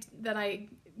then I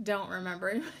don't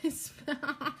remember my spell.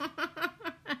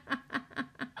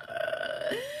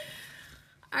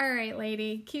 All right,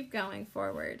 lady, keep going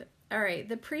forward. All right,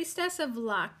 the Priestess of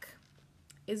Luck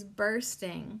is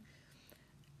bursting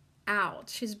out.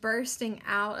 She's bursting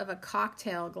out of a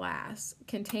cocktail glass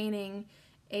containing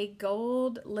a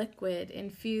gold liquid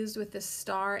infused with the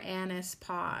star anise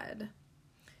pod.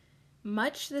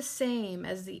 Much the same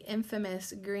as the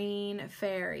infamous green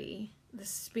fairy, the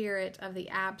spirit of the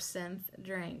absinthe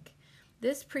drink.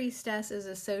 This priestess is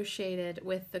associated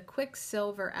with the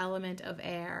quicksilver element of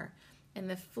air and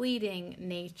the fleeting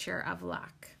nature of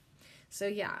luck. So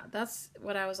yeah, that's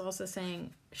what I was also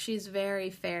saying. She's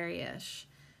very fairyish.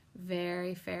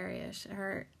 Very fairyish.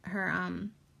 Her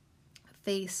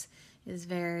face is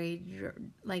very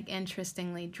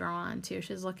interestingly drawn too.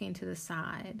 She's looking to the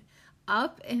side.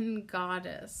 Up in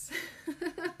goddess.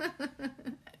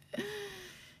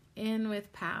 In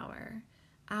with power.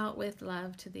 Out with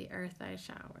love, to the earth I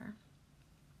shower.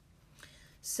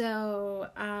 So,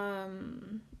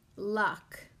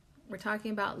 luck. We're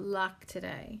talking about luck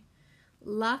today.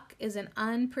 Luck is an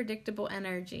unpredictable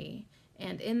energy.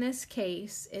 And in this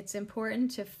case, it's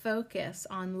important to focus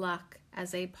on luck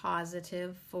as a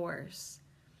positive force.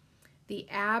 The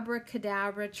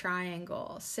abracadabra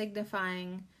triangle,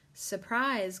 signifying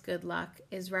surprise good luck,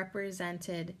 is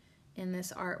represented in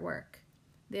this artwork.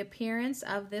 The appearance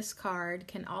of this card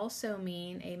can also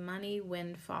mean a money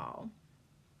windfall.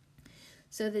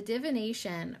 So the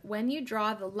divination, when you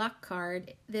draw the luck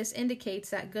card, this indicates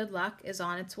that good luck is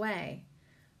on its way.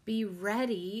 Be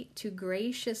ready to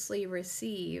graciously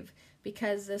receive,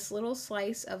 because this little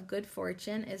slice of good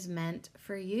fortune is meant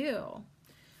for you.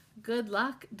 Good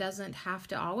luck doesn't have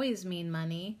to always mean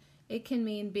money. It can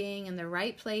mean being in the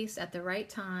right place at the right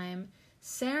time,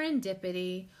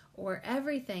 serendipity, or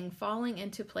everything falling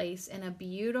into place in a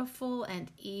beautiful and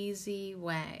easy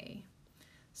way.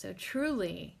 So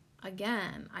truly,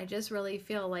 again, I just really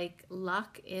feel like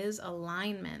luck is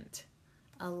alignment.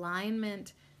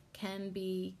 Alignment can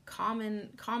be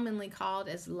commonly called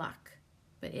as luck,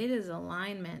 but it is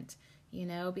alignment,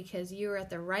 because you're at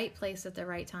the right place at the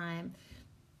right time.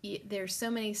 There's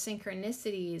so many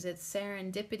synchronicities. It's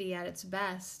serendipity at its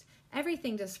best.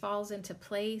 Everything just falls into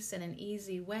place in an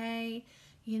easy way.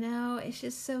 It's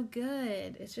just so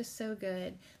good. It's just so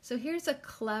good. So here's a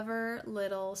clever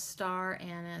little star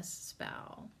anise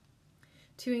spell.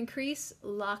 To increase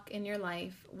luck in your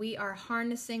life, we are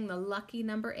harnessing the lucky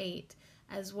number 8,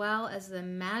 as well as the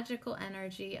magical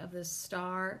energy of the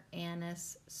star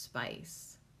anise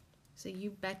spice. So you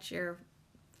bet your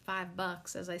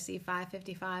 $5, as I see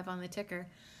 $5.55 on the ticker.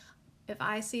 If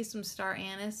I see some star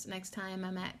anise next time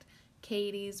I'm at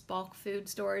Katie's bulk food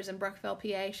stores in Brookville,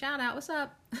 PA, shout out, what's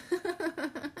up?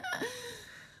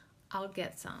 I'll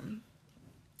get some.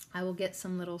 I will get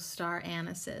some little star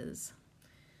anises.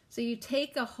 So you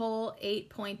take a whole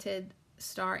 8-pointed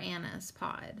star anise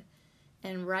pod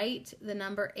and write the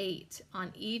number 8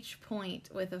 on each point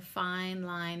with a fine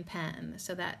line pen.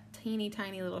 So that teeny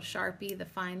tiny little Sharpie, the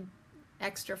fine,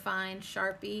 extra fine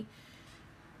Sharpie,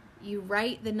 you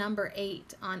write the number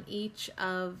 8 on each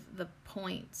of the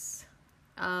points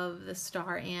of the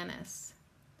star anise.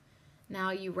 Now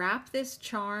you wrap this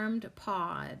charmed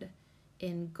pod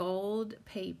in gold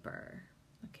paper.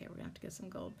 Okay, we're gonna have to get some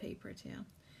gold paper too.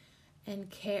 And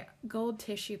gold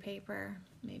tissue paper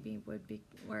maybe would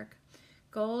work.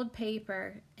 Gold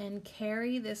paper, and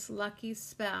carry this lucky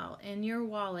spell in your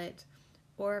wallet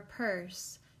or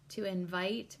purse to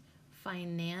invite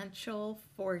financial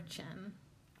fortune.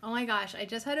 Oh my gosh, I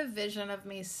just had a vision of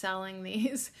me selling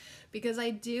these because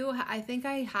I think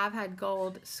I have had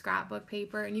gold scrapbook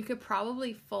paper, and you could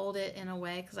probably fold it in a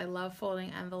way, because I love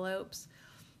folding envelopes.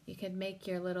 You could make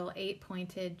your little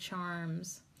 8-pointed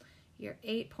charms, your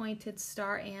 8-pointed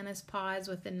star anise pods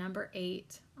with the number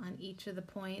 8 on each of the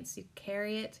points. You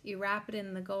carry it, you wrap it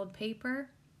in the gold paper,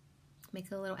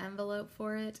 make a little envelope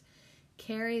for it,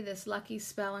 carry this lucky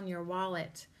spell in your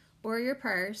wallet or your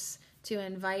purse to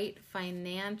invite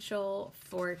financial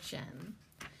fortune.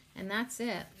 And that's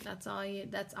it. That's all you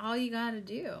got to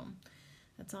do.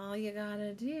 That's all you got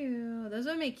to do. Those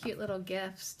would make cute little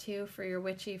gifts too for your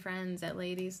witchy friends at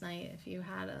ladies' night if you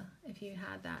had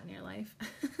that in your life.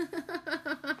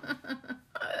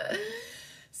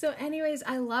 So anyways,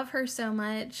 I love her so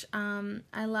much.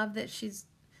 I love that she's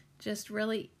just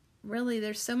really,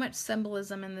 there's so much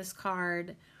symbolism in this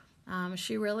card.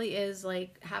 She really is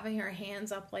like having her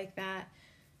hands up like that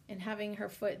and having her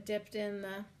foot dipped in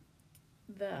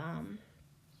the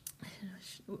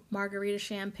margarita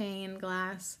champagne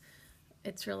glass.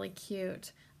 It's really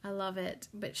cute. I love it.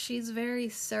 But she's very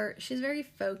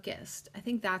focused. I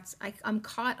think I'm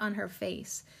caught on her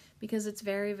face because it's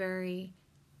very, very,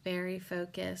 very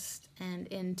focused and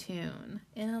in tune,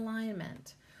 in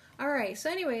alignment. All right.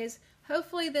 So anyways,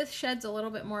 hopefully this sheds a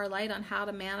little bit more light on how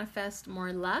to manifest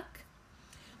more luck.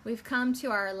 We've come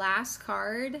to our last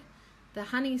card, the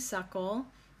honeysuckle.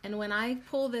 And when I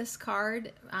pull this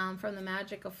card from the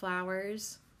Magic of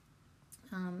Flowers,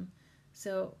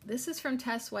 so this is from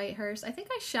Tess Whitehurst. I think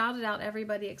I shouted out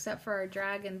everybody except for our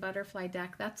dragon butterfly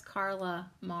deck. That's Carla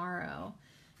Morrow.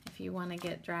 If you want to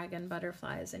get dragon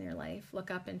butterflies in your life, look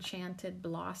up Enchanted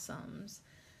Blossoms.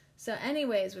 So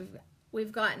anyways,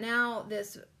 we've got now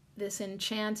this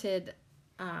enchanted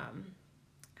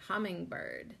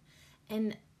hummingbird.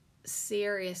 And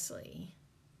seriously,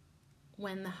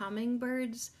 when the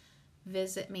hummingbirds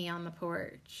visit me on the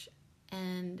porch,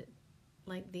 and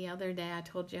like the other day I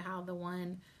told you how the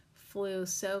one flew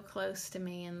so close to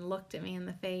me and looked at me in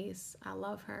the face. I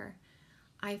love her.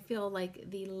 I feel like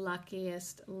the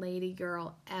luckiest lady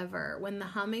girl ever. When the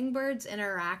hummingbirds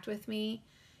interact with me,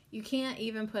 you can't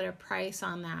even put a price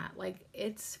on that. Like,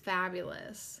 it's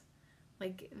fabulous.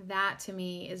 Like, that to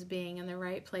me is being in the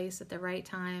right place at the right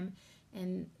time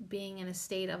and being in a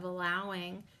state of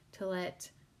allowing to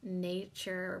let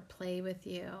nature play with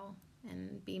you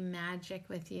and be magic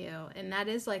with you. And that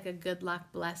is like a good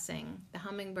luck blessing. The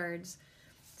hummingbirds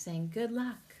saying, good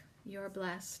luck. You're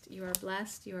blessed. You are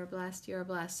blessed. You are blessed. You are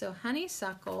blessed. So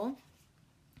honeysuckle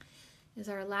is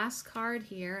our last card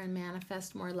here in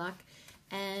Manifest More Luck.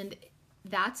 And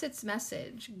that's its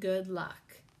message. Good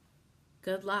luck.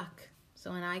 Good luck.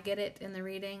 So when I get it in the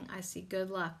reading, I see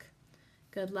good luck.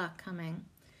 Good luck coming.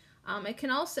 It can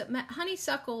also,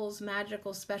 honeysuckle's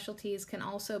magical specialties can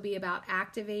also be about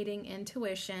activating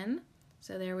intuition.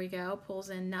 So there we go.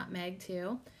 Pulls in nutmeg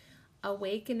too.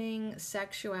 Awakening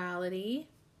sexuality.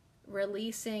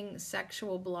 Releasing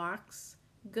sexual blocks,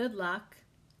 good luck,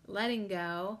 letting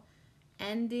go,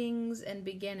 endings and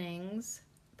beginnings,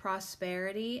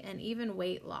 prosperity, and even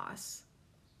weight loss.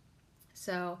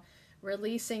 So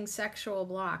releasing sexual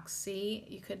blocks. See,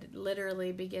 you could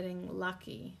literally be getting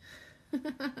lucky.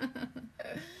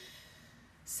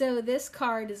 So this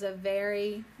card is a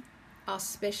very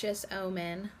auspicious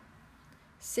omen.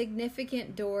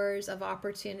 Significant doors of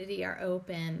opportunity are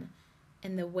open,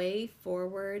 and the way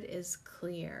forward is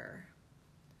clear.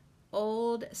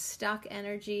 Old, stuck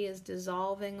energy is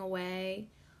dissolving away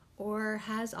or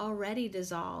has already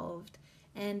dissolved,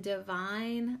 and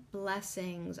divine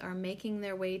blessings are making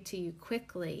their way to you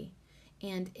quickly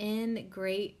and in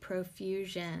great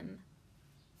profusion.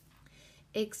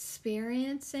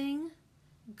 Experiencing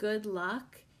good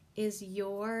luck is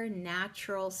your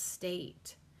natural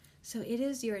state. So it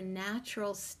is your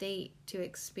natural state to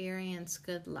experience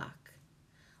good luck.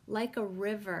 Like a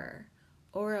river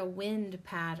or a wind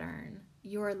pattern,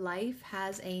 your life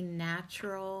has a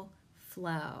natural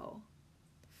flow.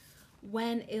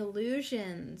 When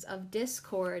illusions of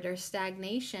discord or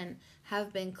stagnation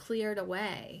have been cleared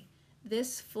away,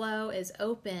 this flow is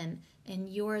open and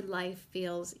your life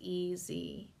feels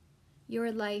easy.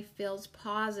 Your life feels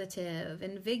positive,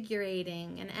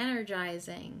 invigorating, and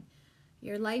energizing.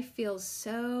 Your life feels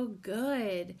so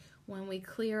good when we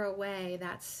clear away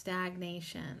that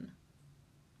stagnation.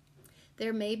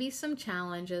 There may be some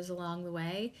challenges along the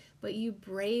way, but you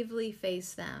bravely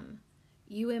face them.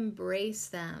 You embrace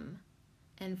them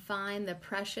and find the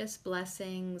precious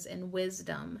blessings and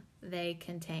wisdom they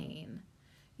contain.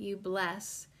 You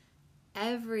bless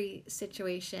every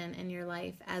situation in your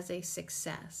life as a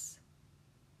success.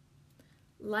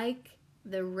 Like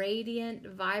the radiant,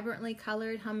 vibrantly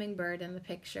colored hummingbird in the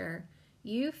picture,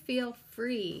 you feel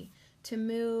free to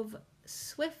move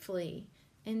swiftly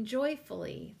and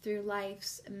joyfully through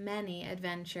life's many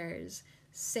adventures,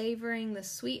 savoring the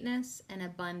sweetness and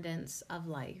abundance of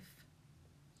life.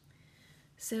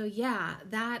 So yeah,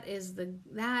 that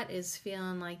is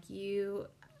feeling like you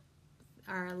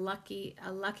are a lucky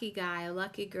guy, a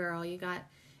lucky girl.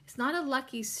 It's not a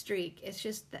lucky streak. It's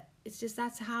just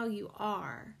that's how you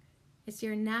are. It's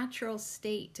your natural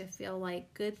state to feel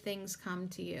like good things come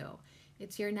to you.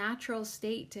 It's your natural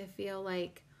state to feel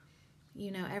like,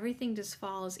 everything just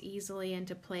falls easily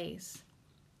into place.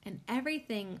 And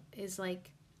everything is like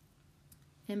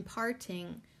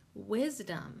imparting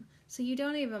wisdom. So you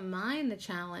don't even mind the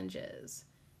challenges.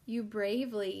 You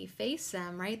bravely face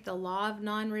them, right? The law of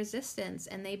non-resistance,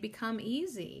 and they become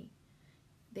easy.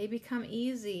 They become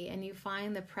easy, and you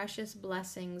find the precious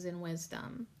blessings and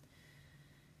wisdom.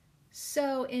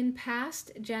 So in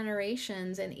past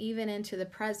generations and even into the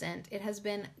present, it has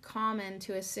been common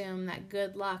to assume that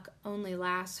good luck only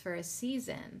lasts for a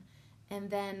season and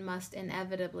then must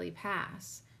inevitably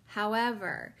pass.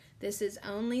 However, this is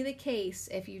only the case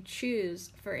if you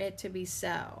choose for it to be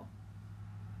so.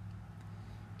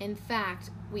 In fact,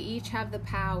 we each have the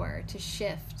power to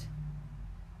shift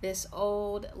this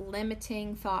old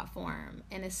limiting thought form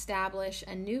and establish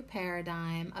a new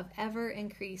paradigm of ever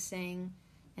increasing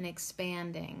and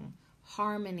expanding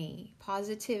harmony,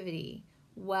 positivity,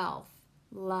 wealth,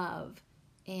 love,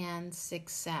 and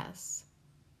success.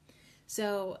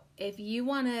 So if you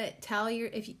want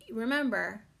to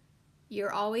remember,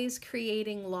 you're always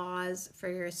creating laws for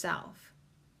yourself.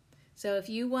 So if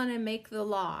you want to make the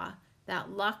law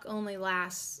that luck only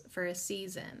lasts for a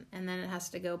season and then it has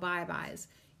to go bye-byes,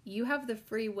 you have the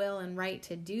free will and right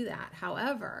to do that.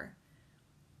 However,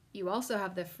 you also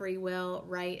have the free will,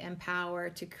 right, and power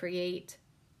to create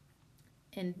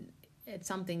it's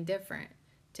something different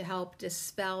to help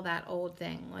dispel that old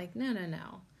thing. Like,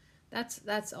 no.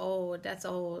 That's old. That's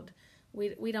old.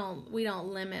 We don't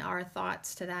limit our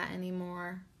thoughts to that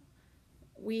anymore.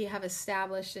 We have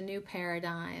established a new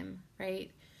paradigm,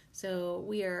 right? So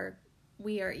we are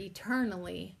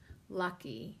eternally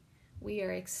lucky. We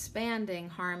are expanding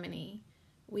harmony.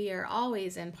 We are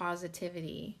always in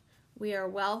positivity. We are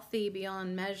wealthy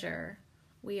beyond measure.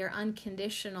 We are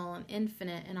unconditional and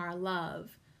infinite in our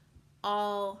love.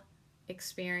 All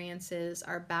experiences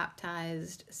are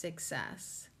baptized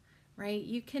success, right?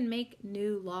 You can make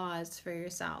new laws for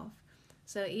yourself.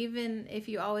 So even if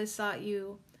you always thought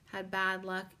you had bad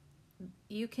luck,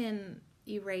 you can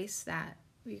erase that.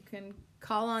 You can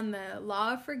call on the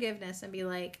law of forgiveness and be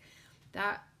like,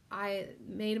 that I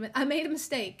made a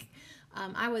mistake.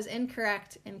 I was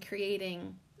incorrect in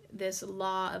creating this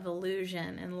law of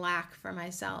illusion and lack for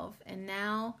myself, and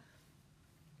now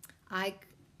I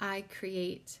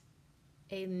create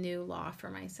a new law for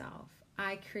myself.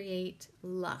 I create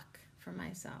luck for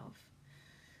myself.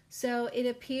 So it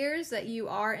appears that you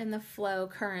are in the flow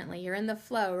currently. You're in the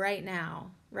flow right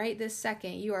now. Right this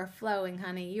second, you are flowing,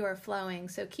 honey. You are flowing.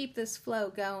 So keep this flow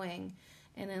going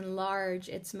and enlarge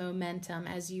its momentum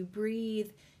as you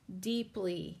breathe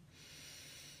deeply.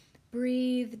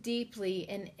 Breathe deeply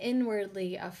and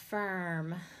inwardly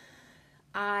affirm,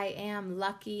 I am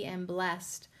lucky and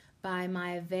blessed by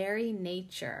my very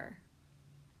nature.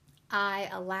 I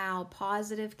allow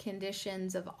positive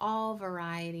conditions of all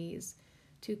varieties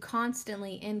to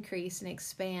constantly increase and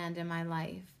expand in my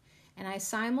life, and I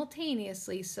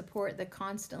simultaneously support the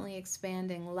constantly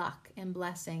expanding luck and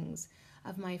blessings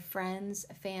of my friends,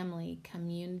 family,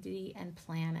 community, and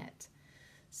planet.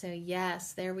 So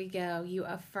yes, there we go. You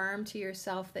affirm to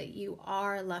yourself that you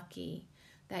are lucky,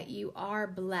 that you are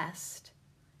blessed.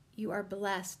 You are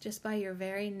blessed just by your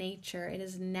very nature. It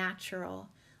is natural.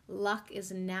 Luck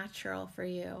is natural for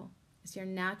you. It's your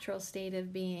natural state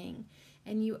of being.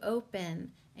 And you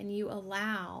open and you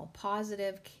allow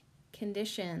positive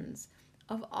conditions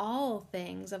of all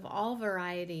things, of all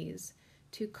varieties,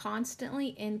 to constantly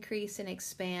increase and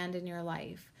expand in your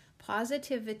life.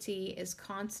 Positivity is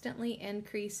constantly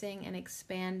increasing and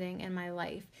expanding in my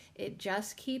life. It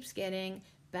just keeps getting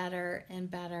better and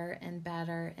better and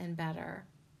better and better.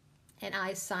 And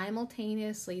I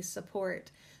simultaneously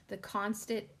support the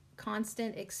constant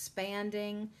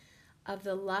expanding of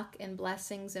the luck and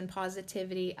blessings and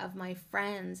positivity of my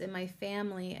friends and my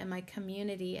family and my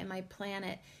community and my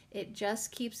planet. It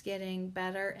just keeps getting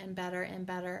better and better and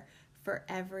better for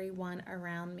everyone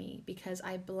around me, because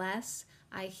I bless,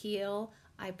 I heal,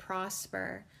 I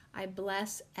prosper, I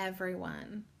bless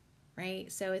everyone,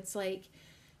 right? So it's like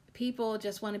people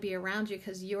just want to be around you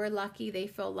because you're lucky. They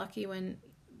feel lucky when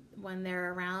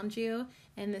they're around you.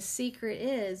 And the secret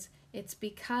is, it's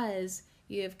because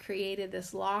you have created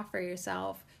this law for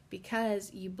yourself,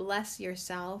 because you bless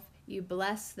yourself, you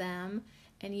bless them,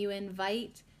 and you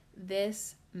invite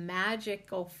this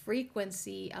magical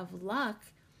frequency of luck.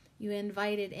 You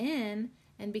invite it in,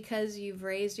 and because you've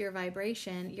raised your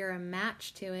vibration, you're a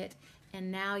match to it,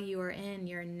 and now you are in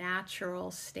your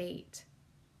natural state.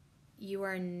 You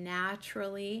are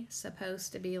naturally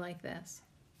supposed to be like this.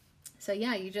 So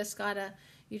yeah, you just gotta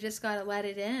let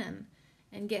it in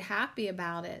and get happy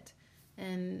about it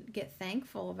and get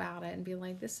thankful about it and be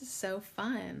like, this is so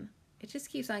fun. It just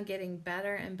keeps on getting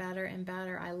better and better and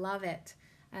better. I love it.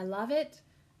 I love it.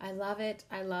 I love it.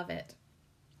 I love it.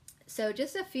 So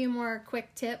just a few more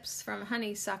quick tips from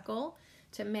Honeysuckle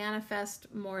to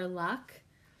manifest more luck.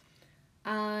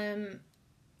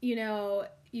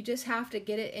 You just have to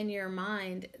get it in your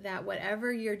mind that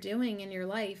whatever you're doing in your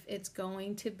life, it's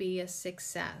going to be a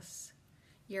success.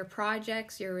 Your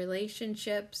projects, your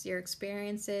relationships, your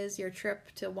experiences, your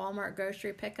trip to Walmart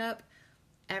grocery pickup,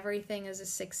 everything is a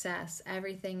success.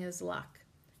 Everything is luck.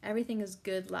 Everything is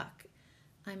good luck.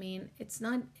 I mean,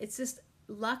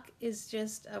 luck is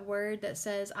just a word that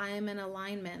says I am in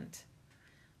alignment.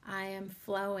 I am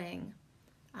flowing.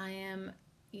 I am,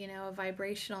 a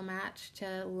vibrational match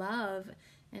to love.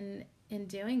 And in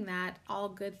doing that, all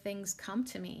good things come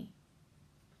to me.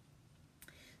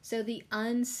 So the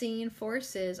unseen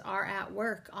forces are at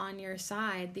work on your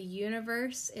side. The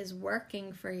universe is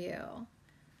working for you.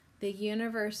 The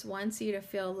universe wants you to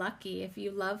feel lucky. If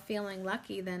you love feeling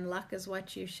lucky, then luck is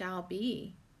what you shall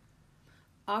be.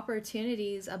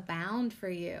 Opportunities abound for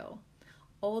you.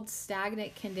 Old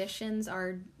stagnant conditions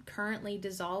are currently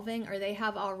dissolving, or they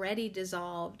have already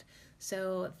dissolved.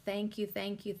 So thank you,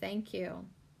 thank you, thank you.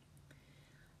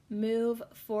 Move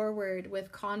forward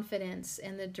with confidence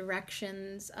in the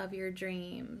directions of your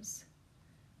dreams.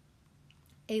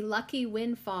 A lucky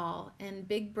windfall and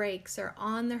big breaks are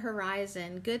on the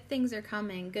horizon. Good things are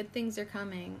coming. Good things are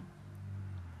coming.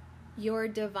 Your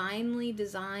divinely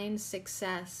designed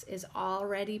success is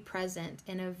already present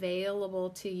and available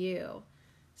to you.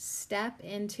 Step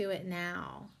into it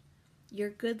now. Your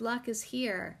good luck is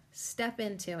here. Step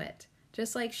into it.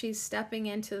 Just like she's stepping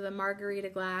into the margarita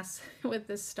glass with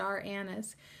the star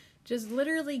anise. Just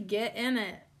literally get in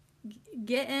it.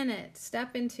 Get in it.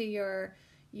 Step into your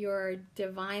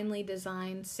divinely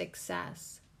designed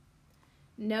success.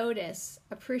 Notice,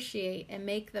 appreciate, and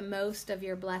make the most of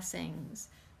your blessings.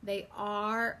 They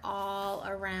are all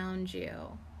around you.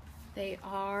 They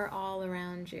are all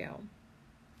around you.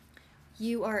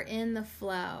 You are in the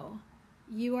flow.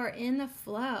 You are in the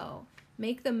flow.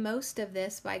 Make the most of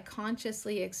this by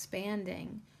consciously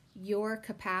expanding your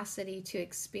capacity to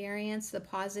experience the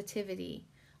positivity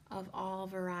of all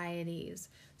varieties.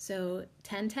 So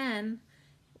 10:10,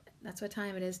 that's what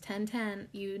time it is, 10:10.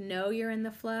 You know you're in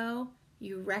the flow,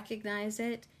 you recognize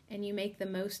it, and you make the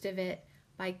most of it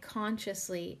by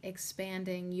consciously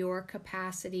expanding your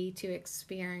capacity to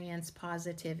experience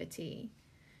positivity.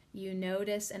 You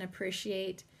notice and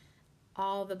appreciate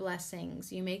all the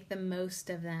blessings. You make the most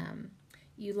of them.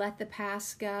 You let the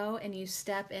past go and you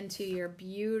step into your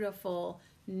beautiful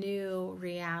new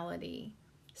reality.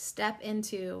 Step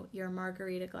into your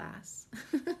margarita glass.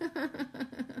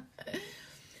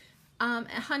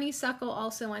 Honeysuckle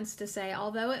also wants to say,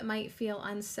 although it might feel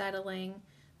unsettling,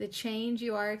 the change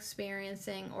you are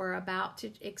experiencing or about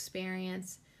to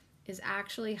experience is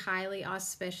actually highly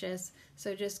auspicious.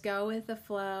 So just go with the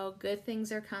flow. Good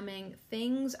things are coming.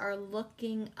 Things are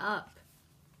looking up.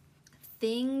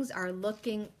 Things are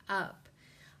looking up.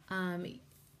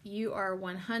 You are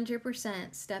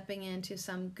 100% stepping into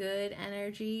some good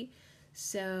energy.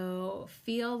 So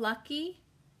feel lucky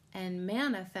and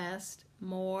manifest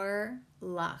more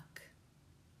luck.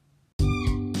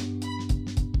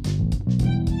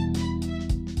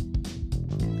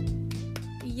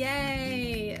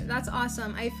 Yay! That's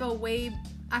awesome. I feel way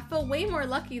more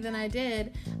lucky than I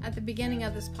did. at the beginning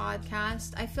of this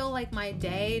podcast, I feel like my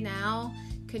day now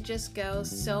could just go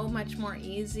so much more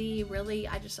easy. Really,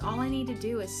 all I need to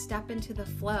do is step into the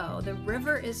flow. The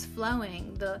river is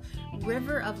flowing. The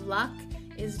river of luck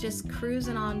is just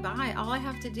cruising on by. All I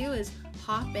have to do is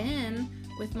hop in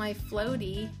with my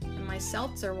floaty and my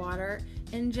seltzer water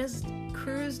and just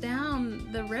cruise down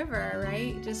the river,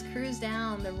 right? Just cruise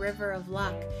down the river of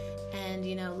luck. And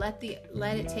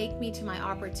let it take me to my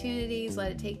opportunities,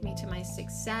 let it take me to my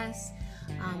success,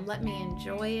 let me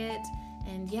enjoy it,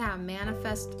 and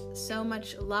manifest so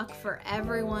much luck for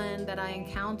everyone that I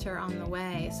encounter on the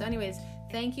way. So anyways,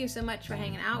 thank you so much for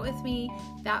hanging out with me.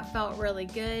 That felt really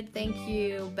good. Thank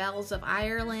you, Bells of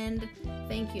Ireland.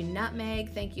 Thank you,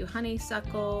 Nutmeg. Thank you,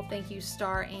 Honeysuckle. Thank you,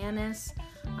 Star Anise.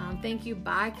 Thank you,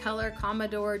 Bicolor,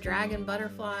 Commodore, Dragon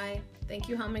Butterfly. Thank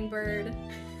you, Hummingbird.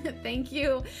 Thank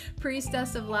you,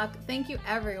 Priestess of Luck. Thank you,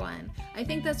 everyone. I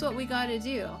think that's what we got to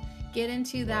do. Get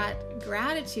into that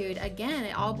gratitude. Again,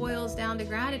 it all boils down to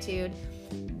gratitude.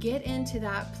 Get into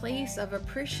that place of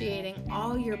appreciating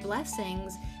all your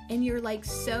blessings, and you're like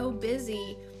so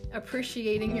busy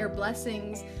appreciating your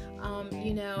blessings.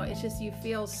 It's just you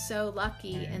feel so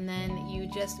lucky, and then you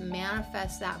just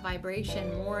manifest that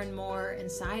vibration more and more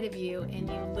inside of you, and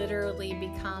you literally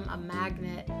become a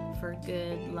magnet for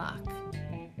good luck,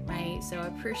 right? So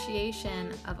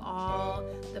appreciation of all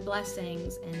the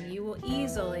blessings, and you will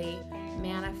easily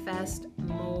manifest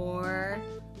more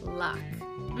luck.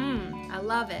 I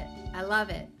love it. I love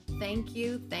it. Thank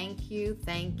you, thank you,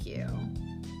 thank you.